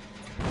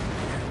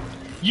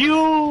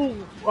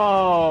 You!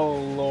 Oh,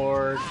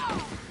 Lord.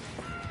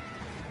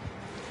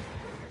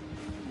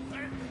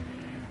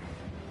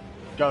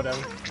 Go,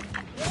 Devin.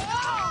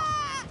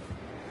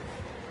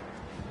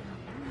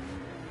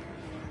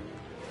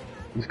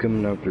 He's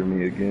coming after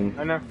me again.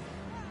 I know.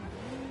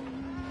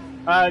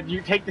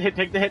 You take the hit,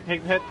 take the hit,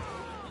 take the hit.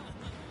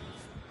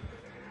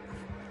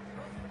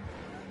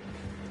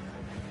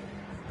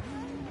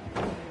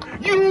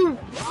 You!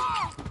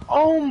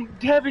 Oh,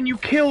 Devin, you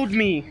killed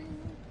me!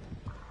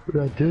 What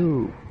did I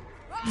do?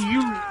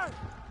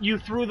 You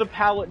threw the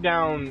pallet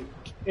down,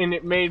 and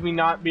it made me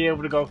not be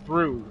able to go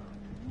through.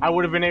 I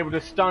would have been able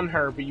to stun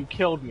her, but you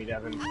killed me,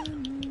 Devin.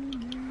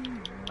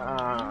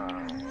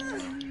 I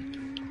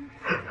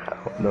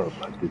don't know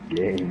about the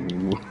game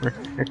anymore.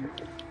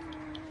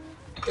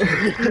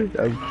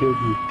 I've killed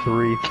you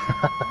 3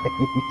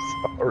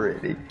 times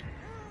already.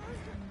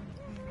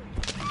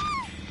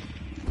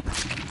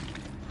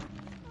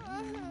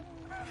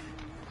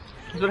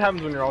 That's what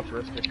happens when you're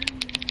altruistic.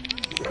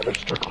 Yeah, they're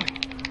struggling.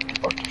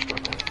 Fucking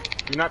struggling.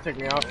 Do not take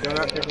me off. Do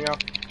not take me off.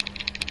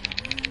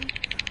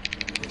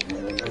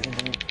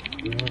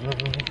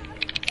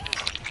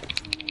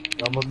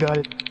 Almost got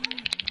it.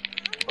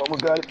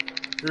 Almost got it.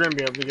 You're gonna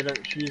be able to get it.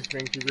 She's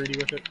being too greedy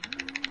with it.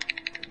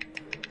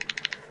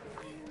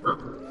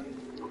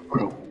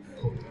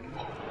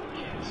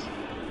 Yes.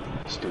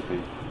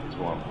 Stupid. It's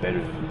one better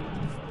than you.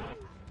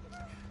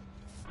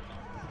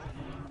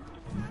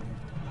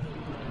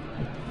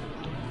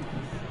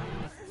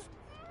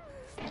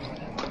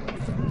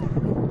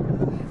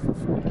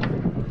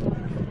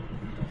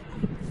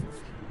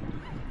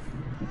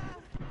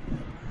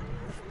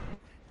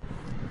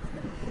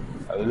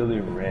 I literally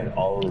ran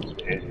all of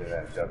the edge of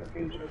that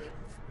application.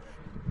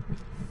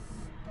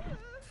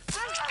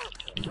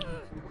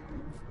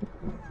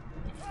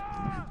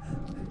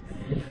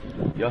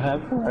 Y'all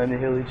have fun to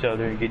heal each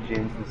other and get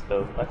gems and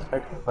stuff. I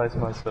sacrifice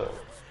myself.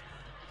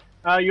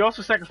 You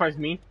also sacrificed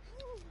me.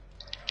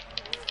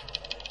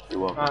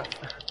 You're welcome.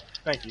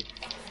 Thank you.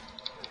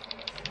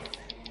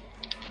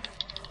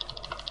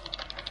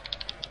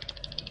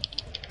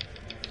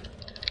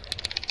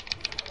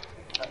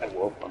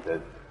 Well, I'm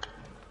dead.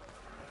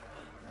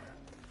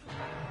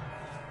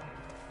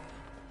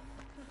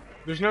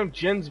 There's no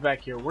gens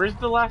back here. Where's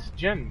the last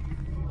gen?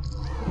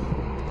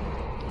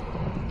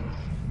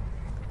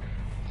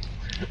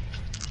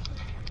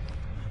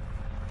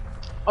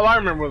 Oh, I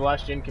remember where the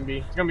last gen can be.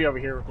 It's gonna be over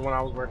here with the one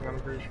I was working on,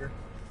 I'm pretty sure.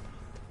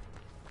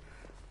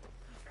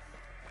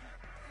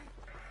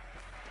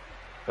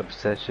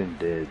 Obsession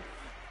did.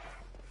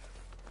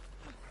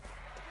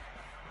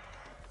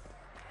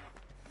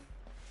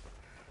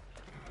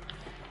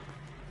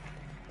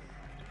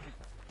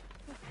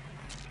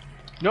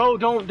 No,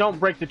 don't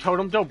break the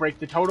totem. Don't break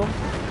the totem.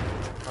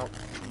 Oh.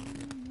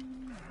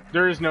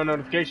 There is no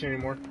notification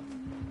anymore.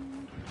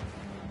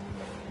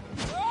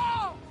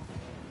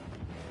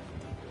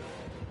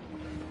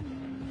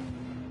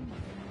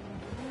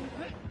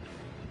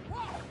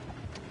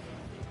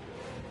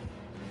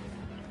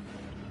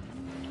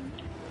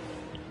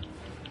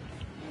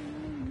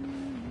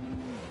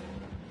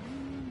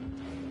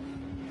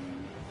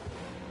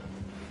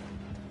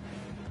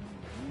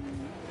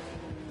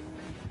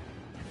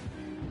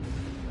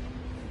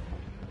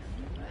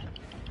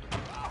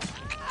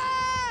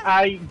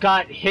 I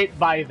got hit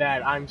by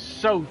that. I'm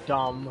so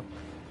dumb.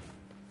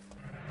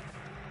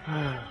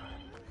 I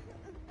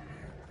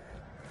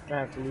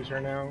have to lose her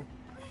now.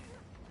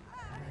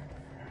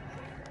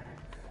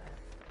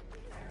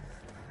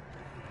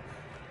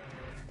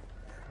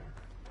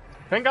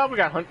 Thank God we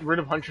got rid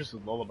of Huntress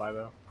with Lullaby,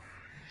 though.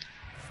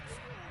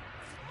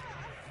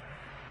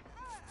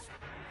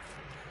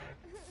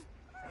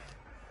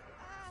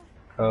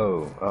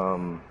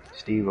 Oh,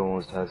 Steve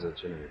almost has a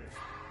generator.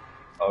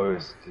 Oh,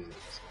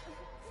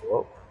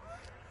 whoa.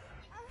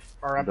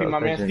 R.I.P. my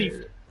man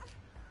Steve.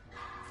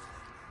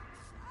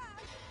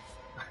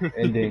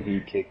 And then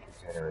he kicked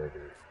the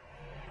generator.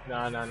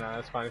 No,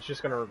 that's fine. It's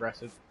just gonna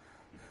regress it.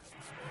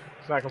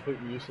 It's not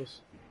completely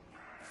useless.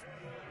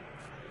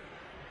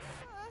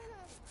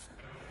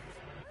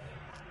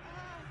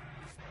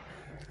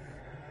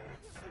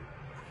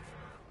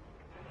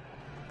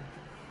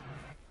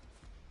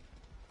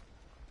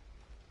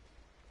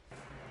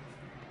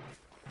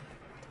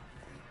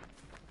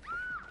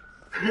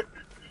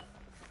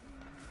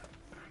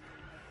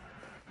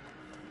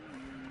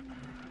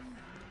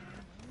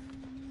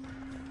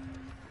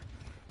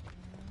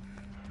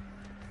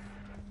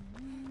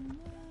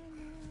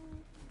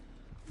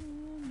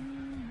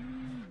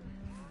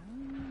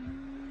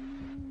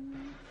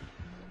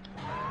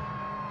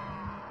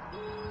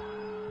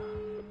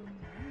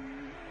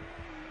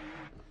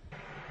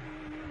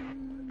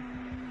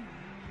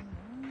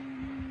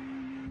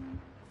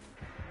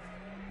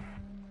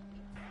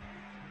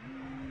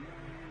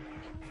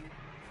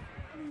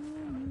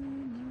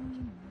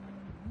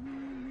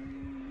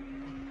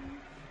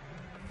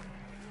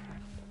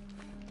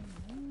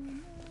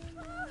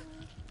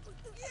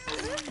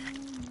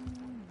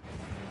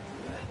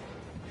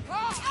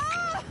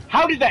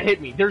 How did that hit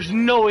me? There's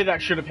no way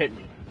that should have hit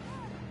me.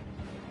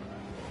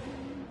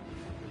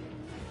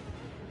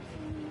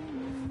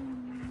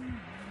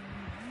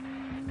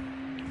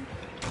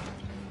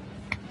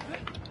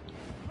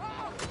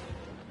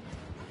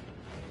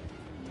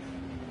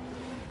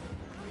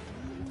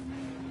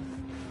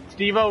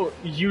 Steve-O,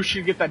 you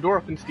should get that door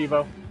open,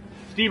 Steve-O.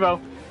 Steve-O.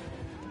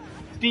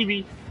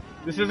 Stevie,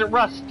 this isn't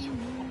Rust.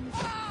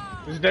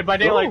 This is Dead by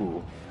Daylight.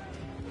 Oh.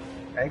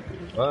 Thank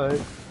you. Bye.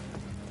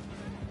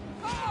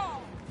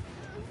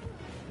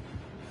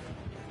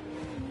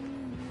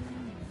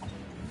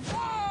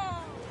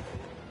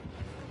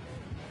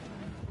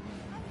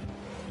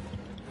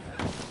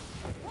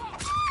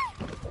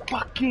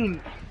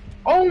 Fucking...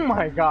 Oh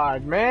my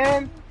god,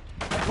 man!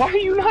 Why are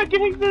you not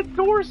getting the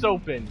doors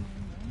open?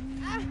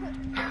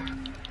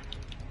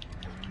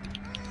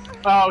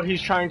 Oh,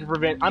 he's trying to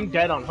prevent... I'm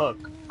dead on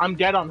Hook. I'm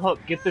dead on Hook.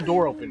 Get the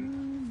door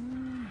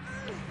open.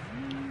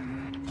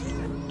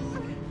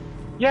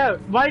 Yeah,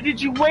 why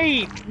did you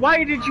wait?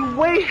 Why did you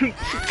wait to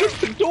get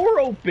the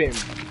door open?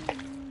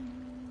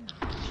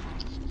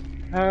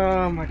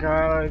 Oh my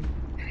god.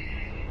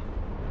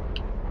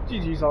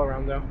 GG's all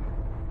around though.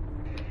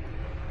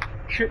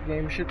 Shit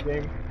game, shit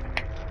game.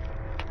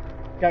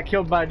 Got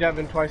killed by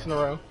Devin twice in a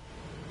row.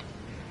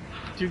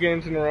 2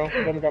 games in a row.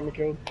 Devin got me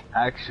killed.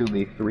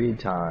 Actually, 3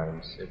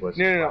 times. It was.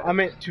 No. I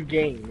meant 2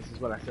 games is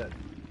what I said.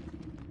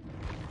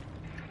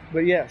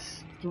 But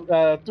yes,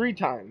 3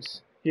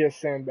 times he has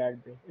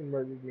sandbagged me and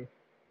murdered me.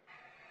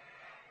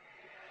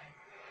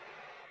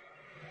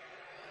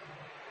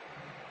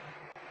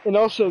 And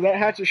also, that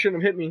hatchet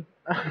shouldn't have hit me.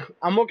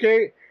 I'm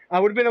okay.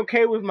 I would have been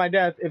okay with my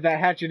death if that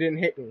hatchet didn't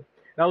hit me.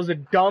 That was a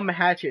dumb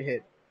hatchet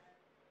hit.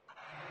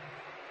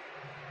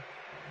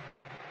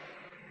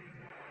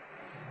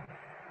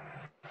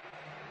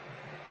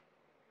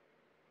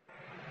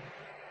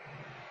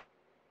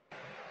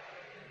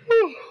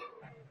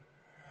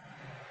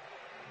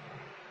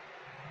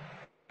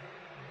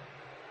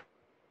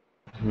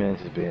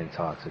 Man's just being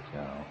toxic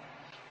now.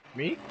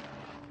 Me?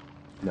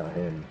 No,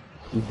 him.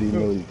 Do you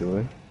know what he's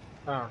doing?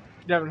 Oh,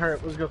 Devin, hurry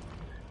up. Let's go.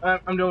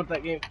 I'm done with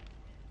that game.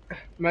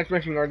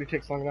 Matchmaking already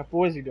takes long enough. But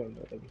what is he doing,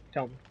 though, Devin?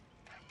 Tell me.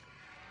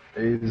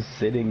 He's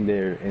sitting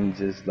there and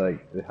just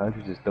like the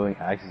hunter's just throwing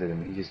axes at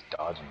him and he's just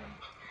dodging them.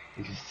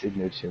 He's just sitting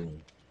there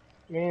chilling.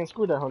 Man,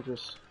 screw that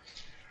Huntress.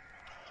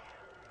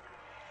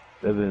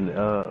 Devin,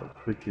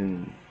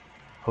 freaking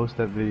post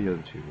that video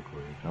that you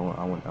recorded. I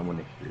want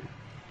to hear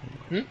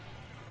it.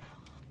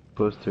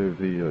 Post her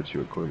video that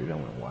you recorded. I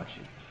want to watch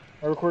it.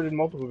 I recorded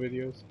multiple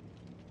videos.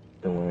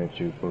 The one that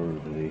you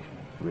recorded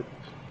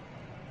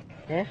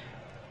Huh?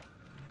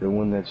 The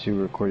one that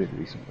you recorded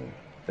recently,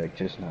 like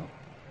just now.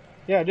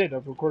 Yeah, I did.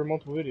 I've recorded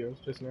multiple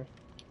videos just now.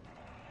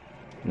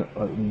 No,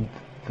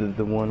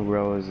 the one where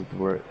I was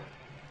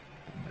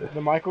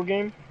the Michael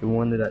game. The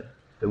one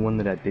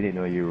that I didn't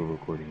know you were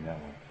recording. That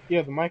one.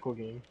 Yeah, the Michael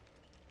game.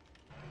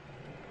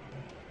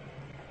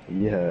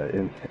 Yeah,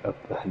 I'll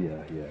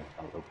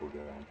upload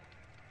that.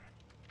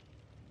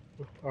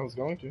 I was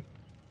going to.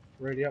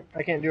 Ready up.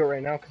 I can't do it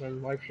right now because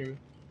I'm live streaming.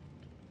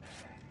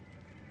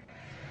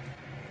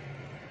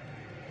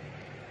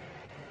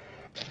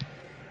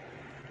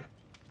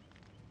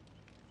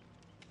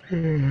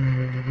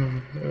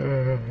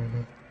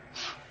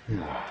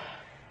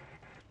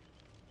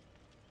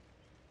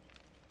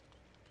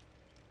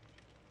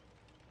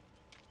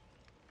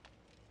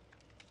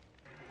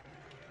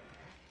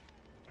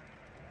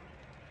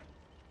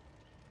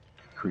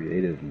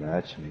 Creative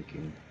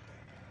matchmaking.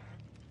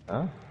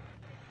 Huh?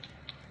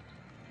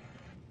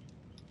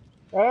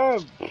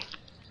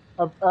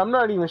 I'm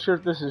not even sure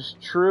if this is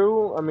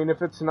true. I mean,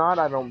 if it's not,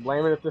 I don't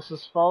blame it if this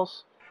is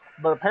false.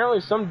 But apparently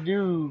some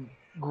dude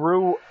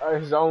grew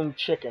his own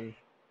chicken.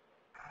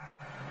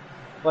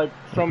 Like,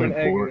 from an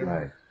egg.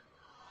 Fortnite.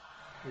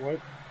 What?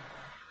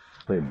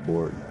 Play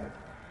Fortnite.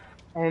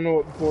 I don't know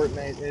what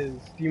Fortnite is.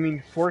 Do you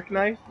mean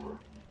Fortnite?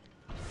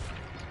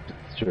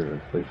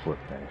 Sure, play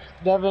Fortnite.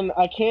 Devin,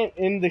 I can't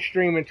end the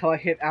stream until I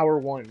hit hour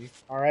 1,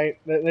 alright?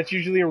 That's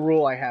usually a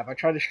rule I have. I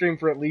try to stream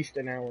for at least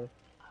an hour.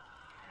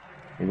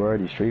 You've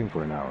already streamed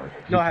for an hour.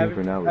 No, I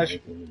haven't.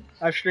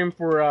 I've streamed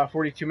for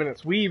 42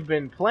 minutes. We've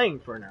been playing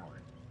for an hour.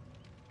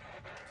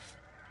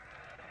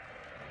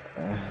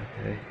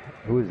 Okay.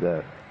 Who is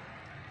that?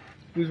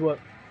 Who's what?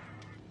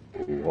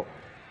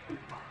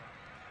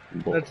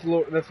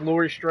 That's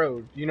Laurie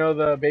Strode. You know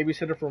the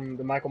babysitter from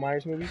the Michael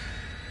Myers movie?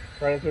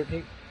 Friday the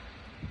 13th?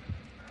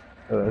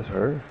 Oh, that's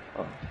her?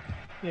 Oh.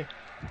 Yeah.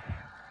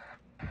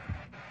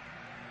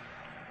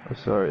 I'm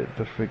sorry,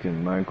 the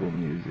freaking Michael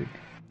music.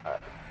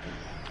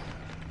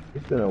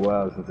 It's been a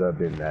while since I've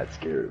been that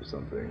scared of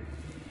something.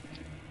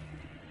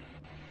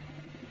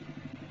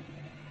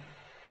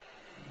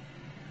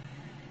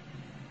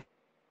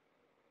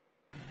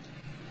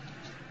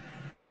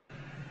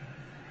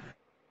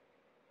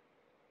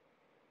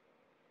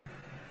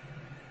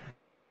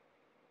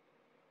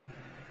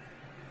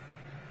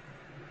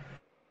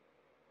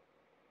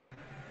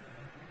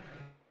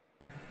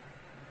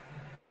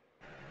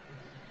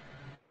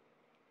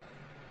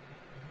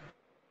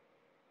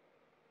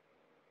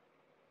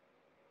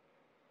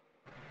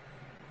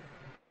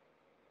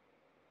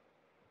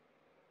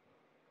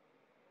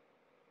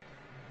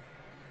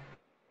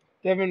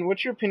 Devin,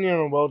 what's your opinion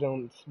on well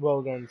done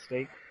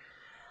steak?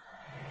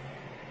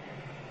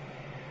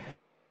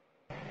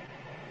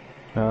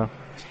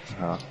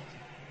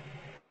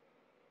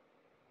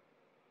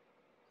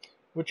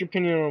 What's your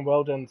opinion on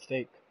well done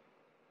steak?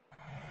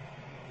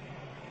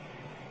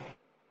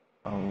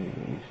 I don't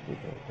even speak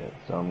like that,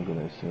 so I'm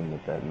gonna assume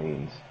that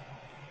means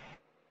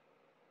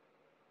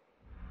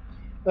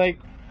like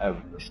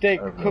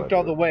steak cooked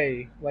all the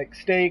way, like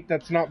steak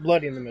that's not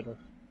bloody in the middle.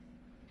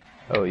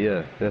 Oh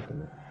yeah,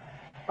 definitely.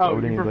 Oh,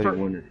 would you anybody prefer?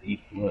 want to eat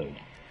blood?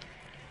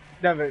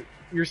 Devin,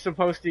 you're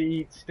supposed to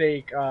eat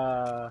steak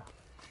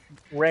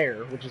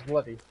rare, which is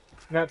bloody.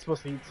 You're not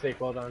supposed to eat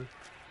steak well done.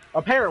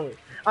 Apparently,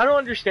 I don't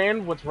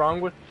understand what's wrong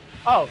with.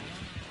 Oh,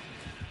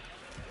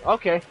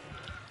 okay.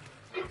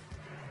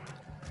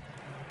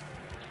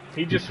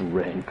 He just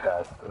ran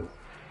past us.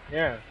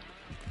 Yeah.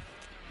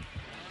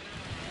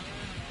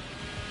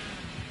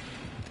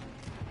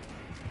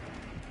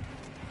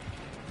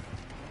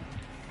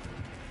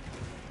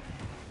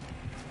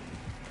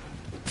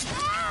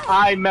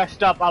 I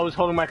messed up. I was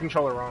holding my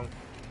controller wrong.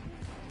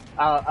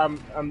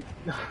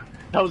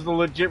 That was the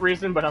legit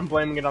reason, but I'm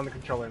blaming it on the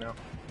controller now.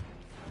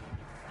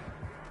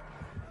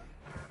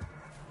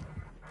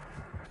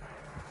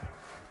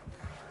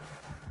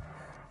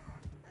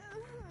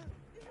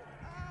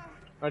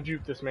 I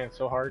juked this man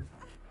so hard.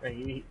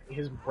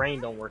 His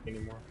brain don't work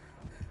anymore.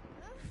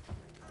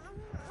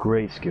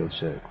 Great skill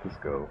check. Let's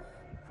go.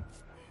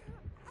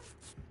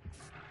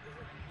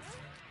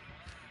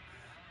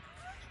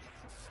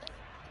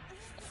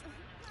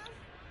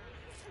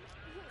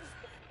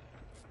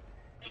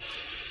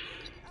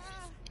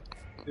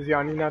 Is he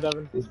on you now,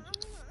 Devin? This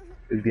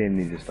game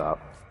needs to stop.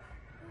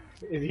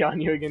 Is he on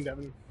you again,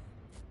 Devin?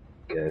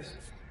 Yes.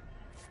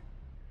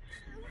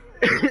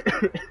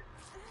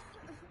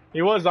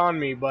 He was on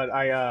me, but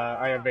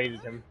I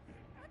evaded him.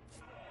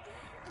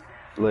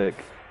 Look,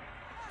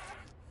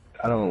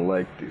 I don't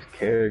like this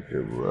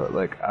character, bro.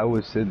 Like, I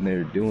was sitting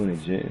there doing a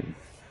gen,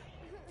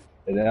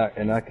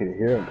 and I could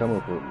hear him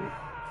coming for me.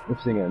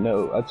 Next thing I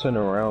know, I turn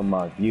around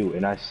my view,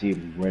 and I see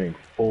him running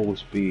full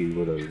speed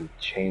with a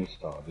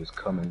chainsaw just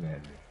coming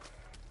at me.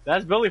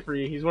 That's Billy for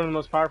you. He's one of the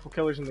most powerful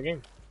killers in the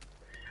game.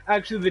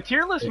 Actually, the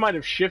tier list might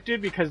have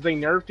shifted because they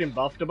nerfed and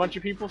buffed a bunch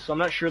of people, so I'm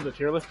not sure the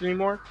tier list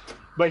anymore.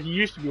 But he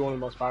used to be one of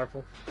the most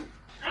powerful.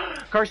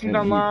 Carson's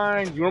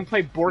online. You want to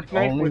play Bork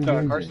Knife with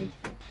Carson?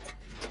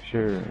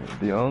 Sure.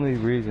 The only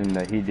reason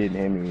that he didn't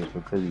hit me was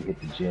because he hit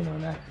the gen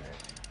on accident.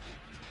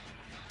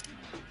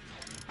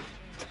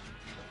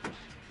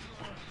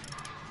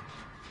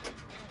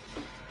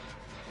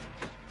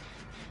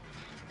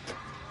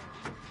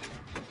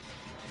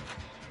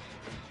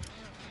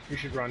 You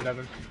should run,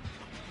 Devin.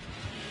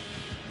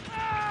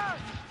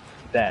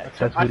 That's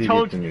what he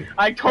did to me.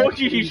 I told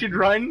you you should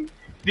run.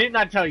 Didn't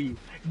I tell you?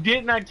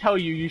 Didn't I tell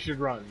you you should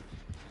run?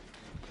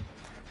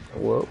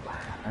 Well,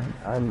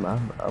 I'm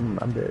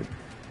dead.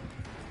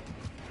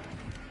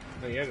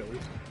 No, yeah, at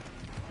least.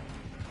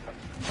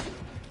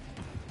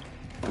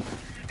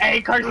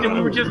 Hey, Carson,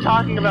 we were just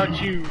talking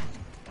about you.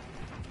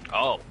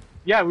 Oh.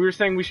 Yeah, we were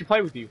saying we should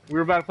play with you. We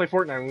were about to play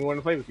Fortnite and we wanted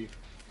to play with you.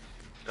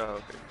 Oh,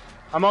 okay.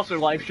 I'm also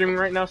live streaming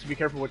right now, so be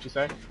careful what you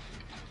say.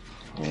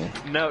 Yeah.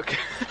 No.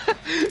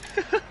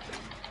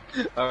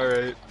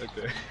 Alright,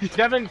 okay.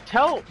 Devin,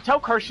 tell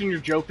Carson your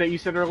joke that you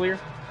said earlier.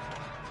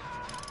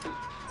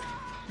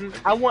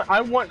 I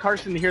want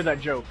Carson to hear that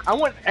joke. I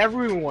want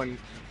everyone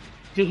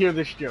to hear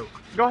this joke.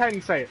 Go ahead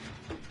and say it.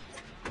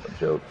 What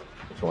joke?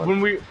 Which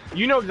one?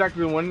 You know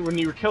exactly the one when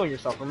you were killing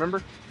yourself,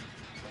 remember?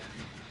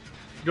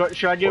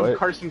 Should I give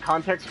Carson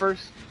context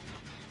first?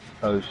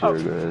 Oh, sure,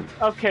 go ahead.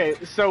 Okay,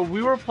 so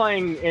we were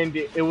playing, and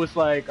it was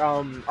like,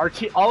 all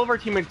of our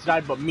teammates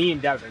died but me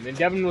and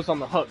Devin was on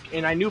the hook,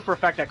 and I knew for a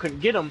fact I couldn't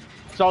get him,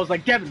 so I was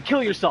like, Devin,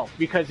 kill yourself,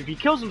 because if he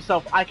kills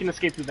himself, I can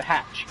escape through the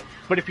hatch,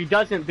 but if he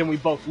doesn't, then we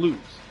both lose.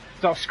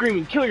 So I was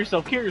screaming, kill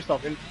yourself,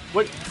 and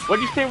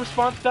what'd you say in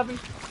response, Devin?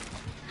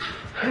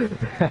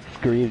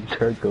 Scream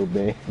Kurt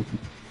Cobain.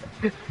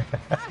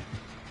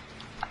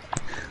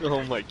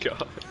 Oh my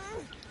god.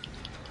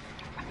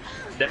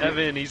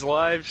 Devin, he's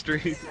live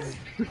streaming.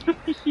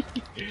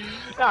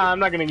 Nah, I'm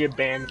not gonna get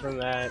banned from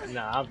that.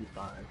 Nah, I'll be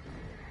fine.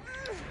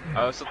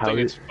 I also think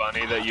it's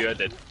funny that you had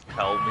to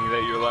tell me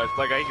that you're live.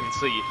 Like, I can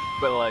see,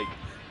 but like,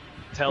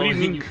 What do you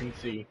mean you can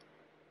see?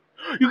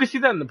 You can see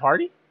that in the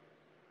party?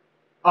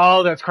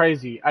 Oh, that's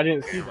crazy. I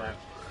didn't see that.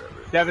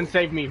 Devin,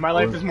 save me. My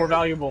life is more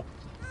valuable.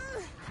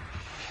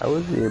 How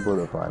was he able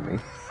to find me?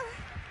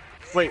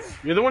 Wait,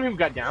 you're the one who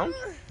got down?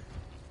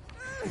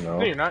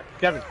 No, you're not.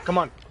 Devin, come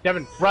on.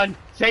 Devin, run.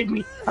 Save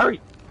me. Hurry.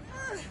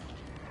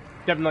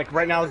 Devin, like,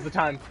 right now is the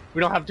time.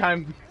 We don't have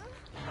time.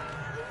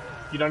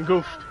 You done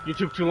goofed. You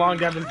took too long,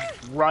 Devin.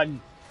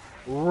 Run.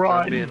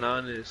 Run. I'm being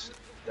honest.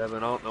 Devin, I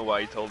don't know why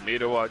you told me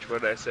to watch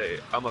what I say.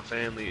 I'm a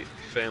family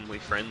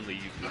friendly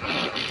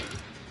YouTuber.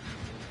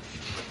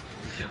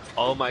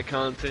 All my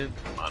content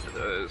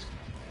monetized.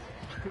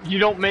 You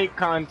don't make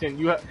content.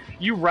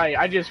 You right.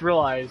 I just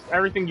realized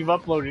everything you've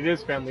uploaded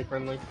is family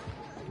friendly.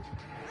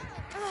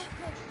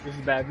 This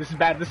is bad. This is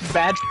bad. This is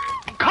bad.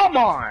 Come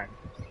on!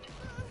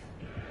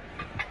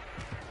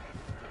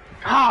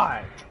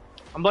 God!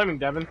 I'm blaming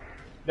Devin.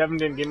 Devin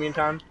didn't get me in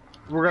time.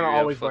 We're gonna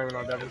always blame it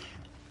on Devin.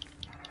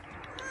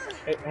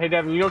 Hey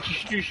Devin, you know what you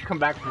should do? You should come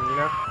back to me, you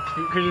know?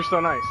 Because you're so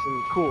nice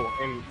and cool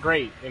and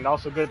great and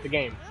also good at the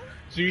game.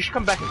 So you should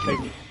come back and save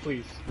me,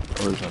 please.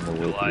 I was on the way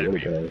to the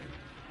other guy.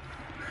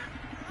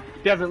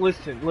 Devin,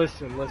 listen.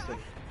 Listen,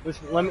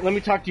 let me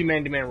talk to you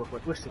man to man real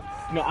quick. Listen.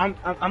 No,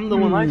 I'm the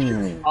one live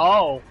streaming.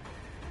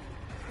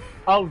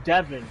 Oh,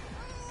 Devin.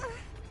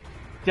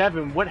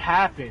 Devin, what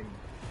happened?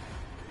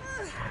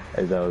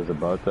 As I was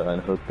about to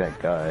unhook that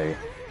guy,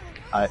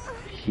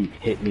 he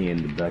hit me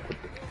in the back with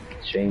the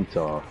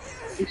chainsaw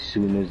as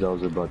soon as I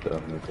was about to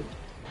unhook him.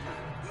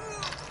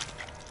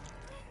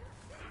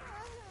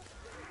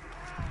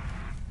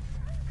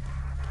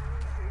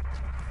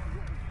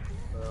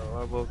 Well,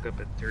 I woke up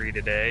at 3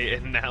 today,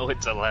 and now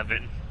it's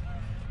 11.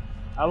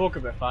 I woke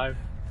up at 5.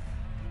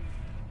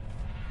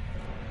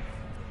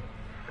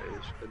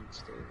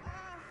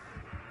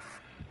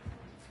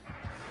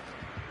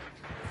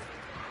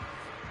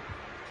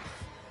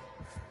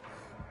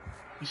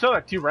 You saw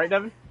that too, right,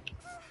 Devin?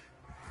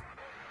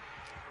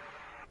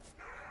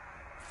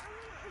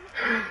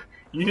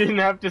 You didn't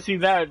have to see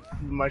that.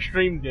 My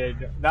stream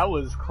did. That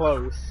was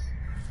close.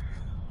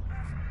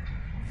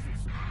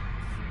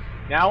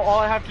 Now all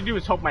I have to do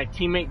is hope my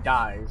teammate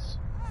dies.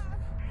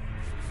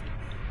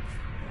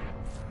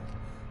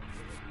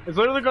 It's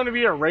literally going to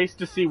be a race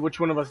to see which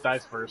one of us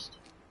dies first.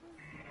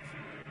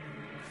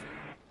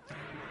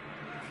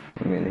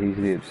 I mean, he's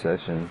the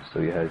obsession,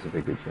 so he has a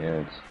bigger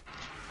chance.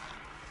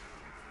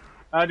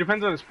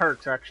 Depends on his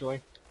perks,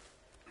 actually.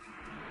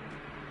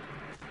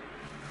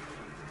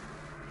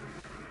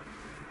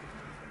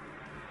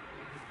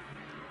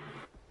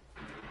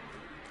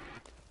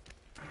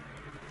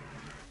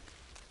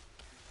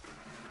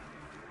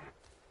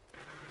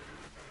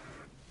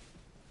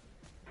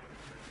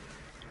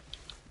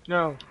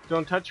 No,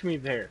 don't touch me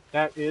there.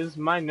 That is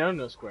my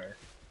no-no square.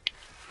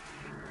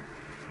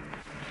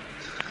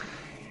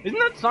 Isn't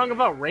that song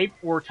about rape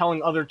or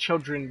telling other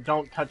children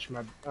don't touch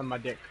my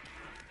dick?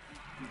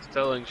 It's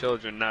telling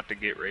children not to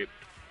get raped.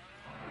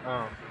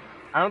 Oh.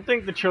 I don't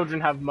think the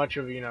children have much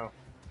of,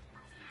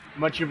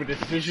 much of a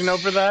decision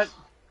over that.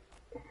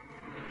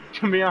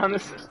 To be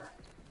honest.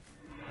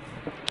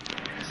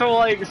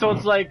 So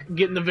it's like,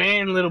 get in the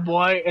van, little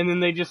boy, and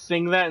then they just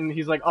sing that, and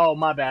he's like, oh,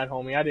 my bad,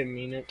 homie, I didn't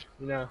mean it,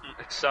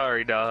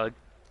 Sorry, dog.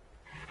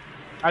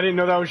 I didn't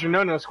know that was your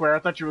no-no square, I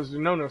thought you was a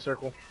no-no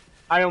circle.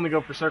 I only go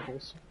for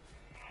circles.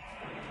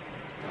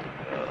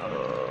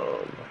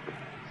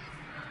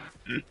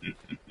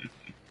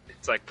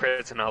 It's like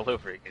prison all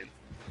over again.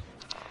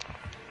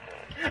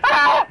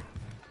 Ah!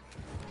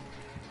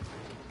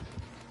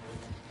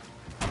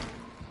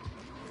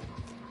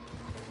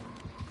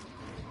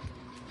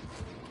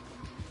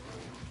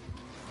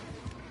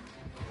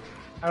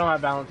 I don't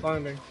have balance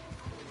landing.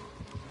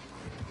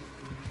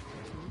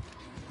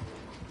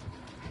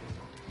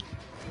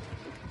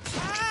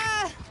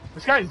 Ah!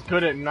 This guy's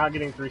good at not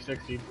getting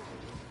 360.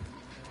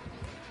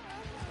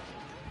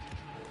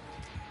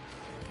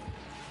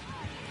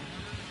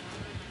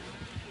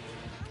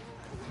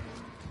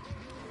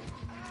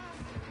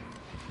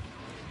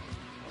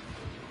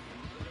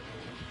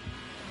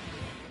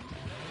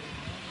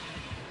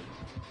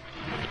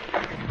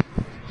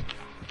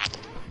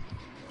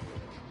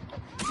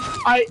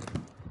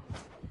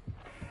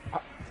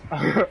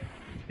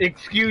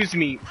 Excuse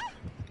me.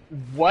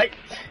 What?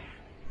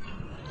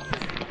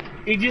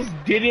 It just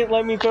didn't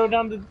let me throw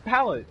down the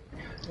pallet.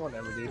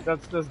 Whatever, dude.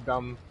 That's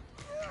dumb.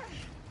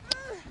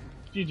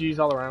 GG's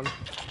all around.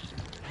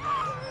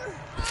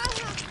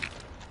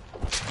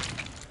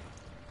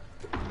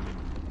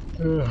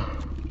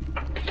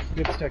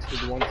 Gets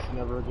texted once,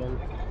 never again.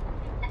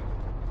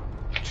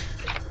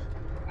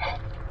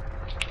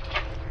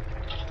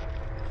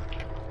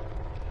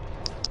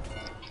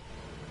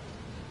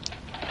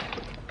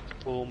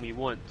 Fool me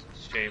once,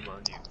 shame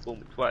on you. Fool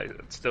me twice,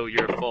 it's still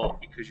your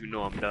fault because you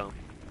know I'm dumb.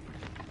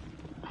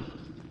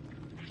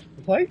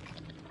 What?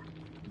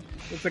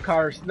 That's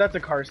a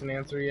Carson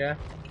answer, yeah.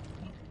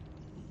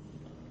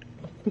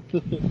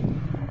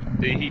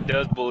 See, he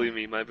does bully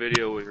me. My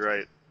video was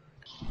right.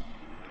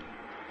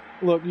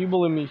 Look, you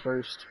bully me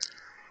first.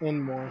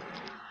 And more.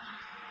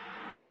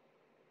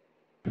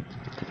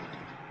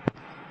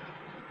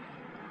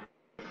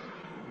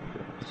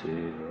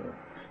 See,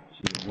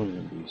 she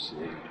wouldn't be sick.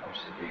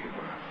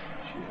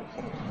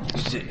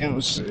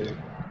 I'm sick.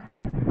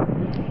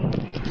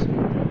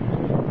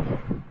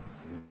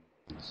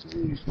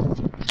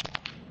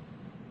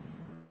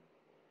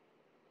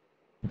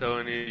 So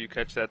any of you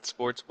catch that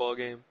sports ball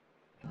game?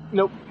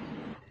 Nope.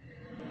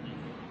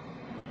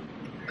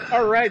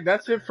 Alright,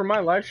 that's it for my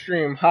live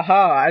stream.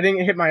 Haha, I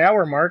didn't hit my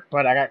hour mark,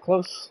 but I got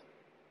close.